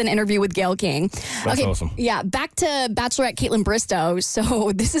was with an interview with Gayle King. That's awesome. Yeah, back to Bachelorette Caitlin Bristow.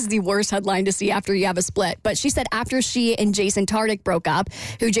 So this is the worst headline to see after you have a split. But she said after she and Jason Tartick broke up,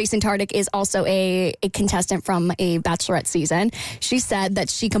 who Jason Tartick is also a contestant from a Bachelorette season, she said that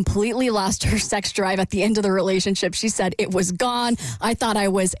she completely lost her sex drive at the end of the relationship. She said, it was gone. I thought I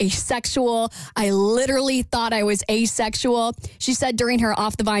was asexual. I literally thought I was asexual. She said during her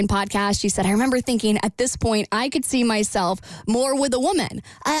Off the Vine podcast, she said, I remember thinking at this point, I could see myself more with a woman.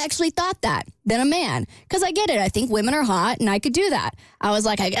 I actually thought that than a man because I get it. I think women are hot and I could do that. I was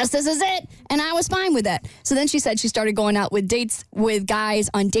like, I guess this is it. And I was fine with it. So then she said she started going out with guys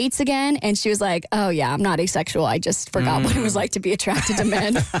on dates again. And she was like, oh yeah, I'm not asexual. I just forgot what it was like to be attracted to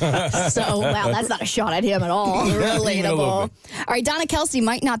men. So, wow, that's not a shot at him at all. Relatable. All right, Donna Kelsey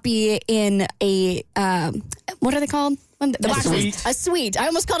might not be in a, what are they called? A suite. I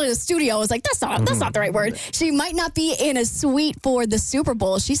almost called it a studio. I was like, that's not the right word. She might not be in a suite for the Super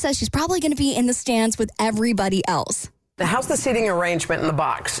Bowl. She says she's probably going to be in the stands with everybody else. How's the seating arrangement in the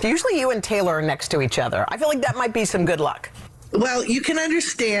box? Usually you and Taylor are next to each other. I feel like that might be some good luck. Well, you can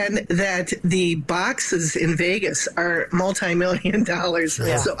understand that the boxes in Vegas are multi-million dollars.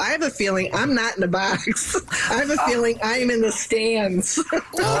 Yeah. So I have a feeling I'm not in the box. I have a feeling I'm in the stands. As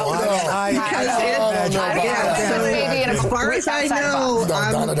far as I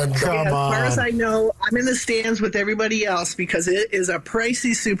know, I'm in the stands with everybody else because it is a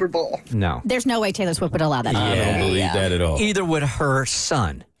pricey Super Bowl. No. There's no way Taylor Swift would allow that. I don't believe that at all. Either would her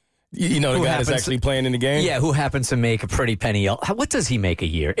son. You know, the Who guy that's happens actually playing in the game? Yeah, who happens to make a pretty penny. What does he make a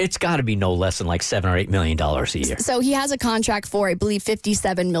year? It's got to be no less than like $7 or $8 million a year. So he has a contract for, I believe,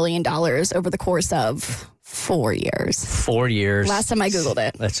 $57 million over the course of 4 years. 4 years. Last time I Googled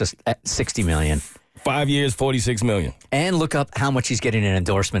it. That's just $60 million. 5 years, $46 million. And look up how much he's getting in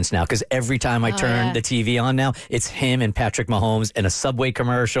endorsements now, because every time I turn the TV on now, it's him and Patrick Mahomes in a Subway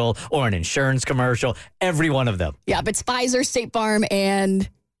commercial or an insurance commercial. Every one of them. Yeah, but it's Pfizer, State Farm, and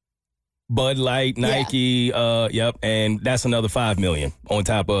Bud Light, Nike, yep, and that's another $5 million on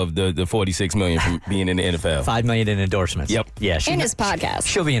top of the $46 million from being in the NFL. $5 million in endorsements. Yep. Yeah. and his podcast.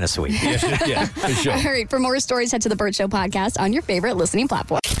 She'll be in a suite. Yeah, for sure. All right, for more stories, head to the Burt Show podcast on your favorite listening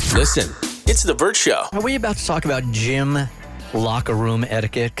platform. Listen, it's The Burt Show. Are we about to talk about gym locker room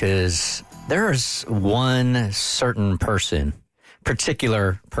etiquette? Because there's one certain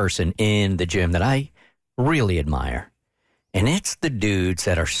particular person in the gym that I really admire. And it's the dudes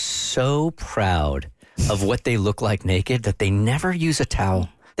that are so proud of what they look like naked that they never use a towel.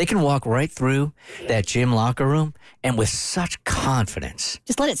 They can walk right through that gym locker room and with such confidence.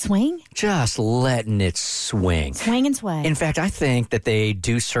 Just let it swing? Just letting it swing. Swing and sway. In fact, I think that they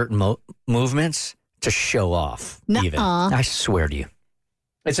do certain movements to show off. Nuh-uh. Even. I swear to you.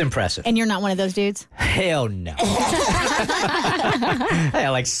 It's impressive. And you're not one of those dudes? Hell no. I had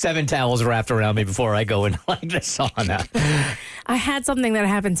like 7 towels wrapped around me before I go in like the sauna. I had something that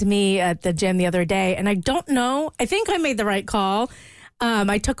happened to me at the gym the other day, and I don't know. I think I made the right call.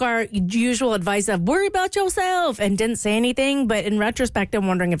 I took our usual advice of worry about yourself and didn't say anything. But in retrospect, I'm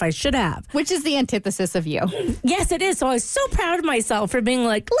wondering if I should have. Which is the antithesis of you. Yes, it is. So I was so proud of myself for being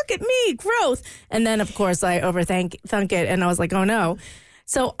like, look at me, growth. And then, of course, I thunk it and I was like, oh no.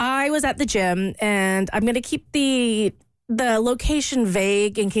 So I was at the gym, and I'm going to keep the location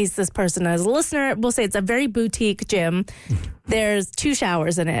vague in case this person is a listener. We'll say it's a very boutique gym. There's 2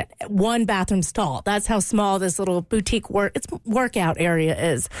 showers in it, 1 bathroom stall. That's how small this little boutique workout area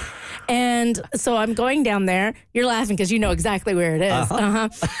is. And so I'm going down there. You're laughing because you know exactly where it is.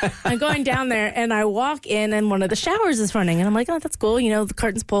 I'm going down there, and I walk in, and one of the showers is running. And I'm like, oh, that's cool. You know, the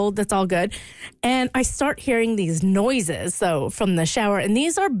curtain's pulled. That's all good. And I start hearing these noises, from the shower. And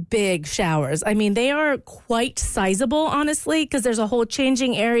these are big showers. I mean, they are quite sizable, honestly, because there's a whole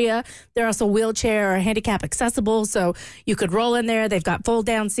changing area. They're also wheelchair or handicap accessible, so you could roll in there. They've got fold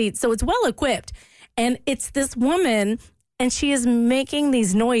down seats, so it's well equipped. And it's this woman, and she is making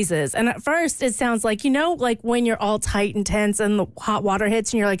these noises. And at first it sounds like, like when you're all tight and tense and the hot water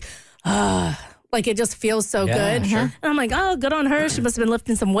hits and you're like, like it just feels so good. Sure. And I'm like, oh, good on her. She must have been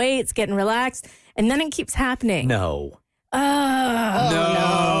lifting some weights, getting relaxed. And then it keeps happening. No. Oh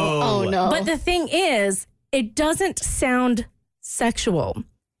no. But the thing is, it doesn't sound sexual.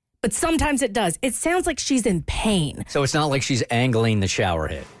 But sometimes it does. It sounds like she's in pain. So it's not like she's angling the shower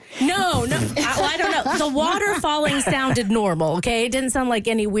head. No. I don't know. The water falling sounded normal, okay? It didn't sound like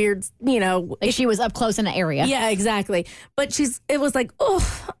any weird, Like she was up close in the area. Yeah, exactly. But it was like,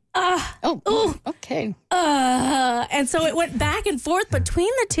 okay. And so it went back and forth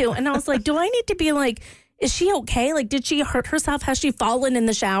between the two. And I was like, do I need to be like, is she okay? Like, did she hurt herself? Has she fallen in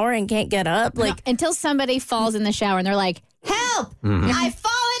the shower and can't get up? Like, no, until somebody falls in the shower and they're like, help! I've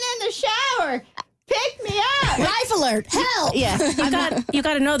fallen in the shower! Pick me up! Life alert! Help! Yeah. You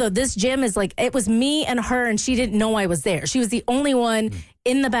got to know, though, this gym is like, it was me and her, and she didn't know I was there. She was the only one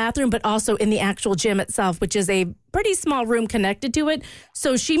in the bathroom, but also in the actual gym itself, which is a pretty small room connected to it.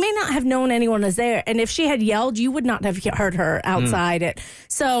 So she may not have known anyone was there. And if she had yelled, you would not have heard her outside it.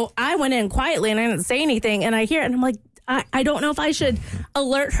 So I went in quietly and I didn't say anything. And I hear it and I'm like, I don't know if I should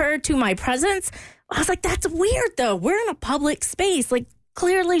alert her to my presence. I was like, that's weird, though. We're in a public space. Like,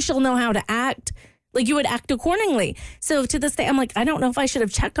 clearly she'll know how to act. Like, you would act accordingly. So to this day, I'm like, I don't know if I should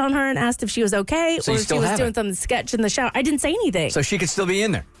have checked on her and asked if she was okay So or you if she still was have doing it? some sketch in the shower. I didn't say anything. So she could still be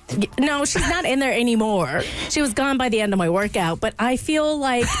in there. No, she's not in there anymore. She was gone by the end of my workout. But I feel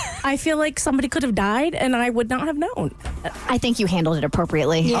like somebody could have died and I would not have known. I think you handled it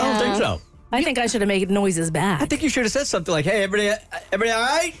appropriately. I don't think so. I think I should have made noises back. I think you should have said something like, hey, everybody all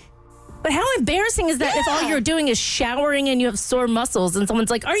right? But how embarrassing is that if all you're doing is showering and you have sore muscles and someone's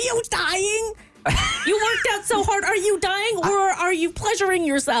like, are you dying? You worked out so hard. Are you dying or are you pleasuring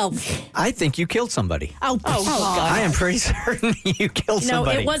yourself? I think you killed somebody. Oh God. I am pretty certain you killed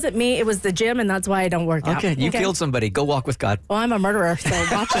somebody. No, it wasn't me. It was the gym, and that's why I don't work out. Okay, you killed somebody. Go walk with God. Well, I'm a murderer, so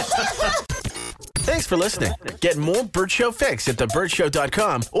watch it. Thanks for listening. Get more Burt Show fix at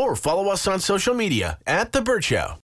theburtshow.com or follow us on social media @The Burt Show.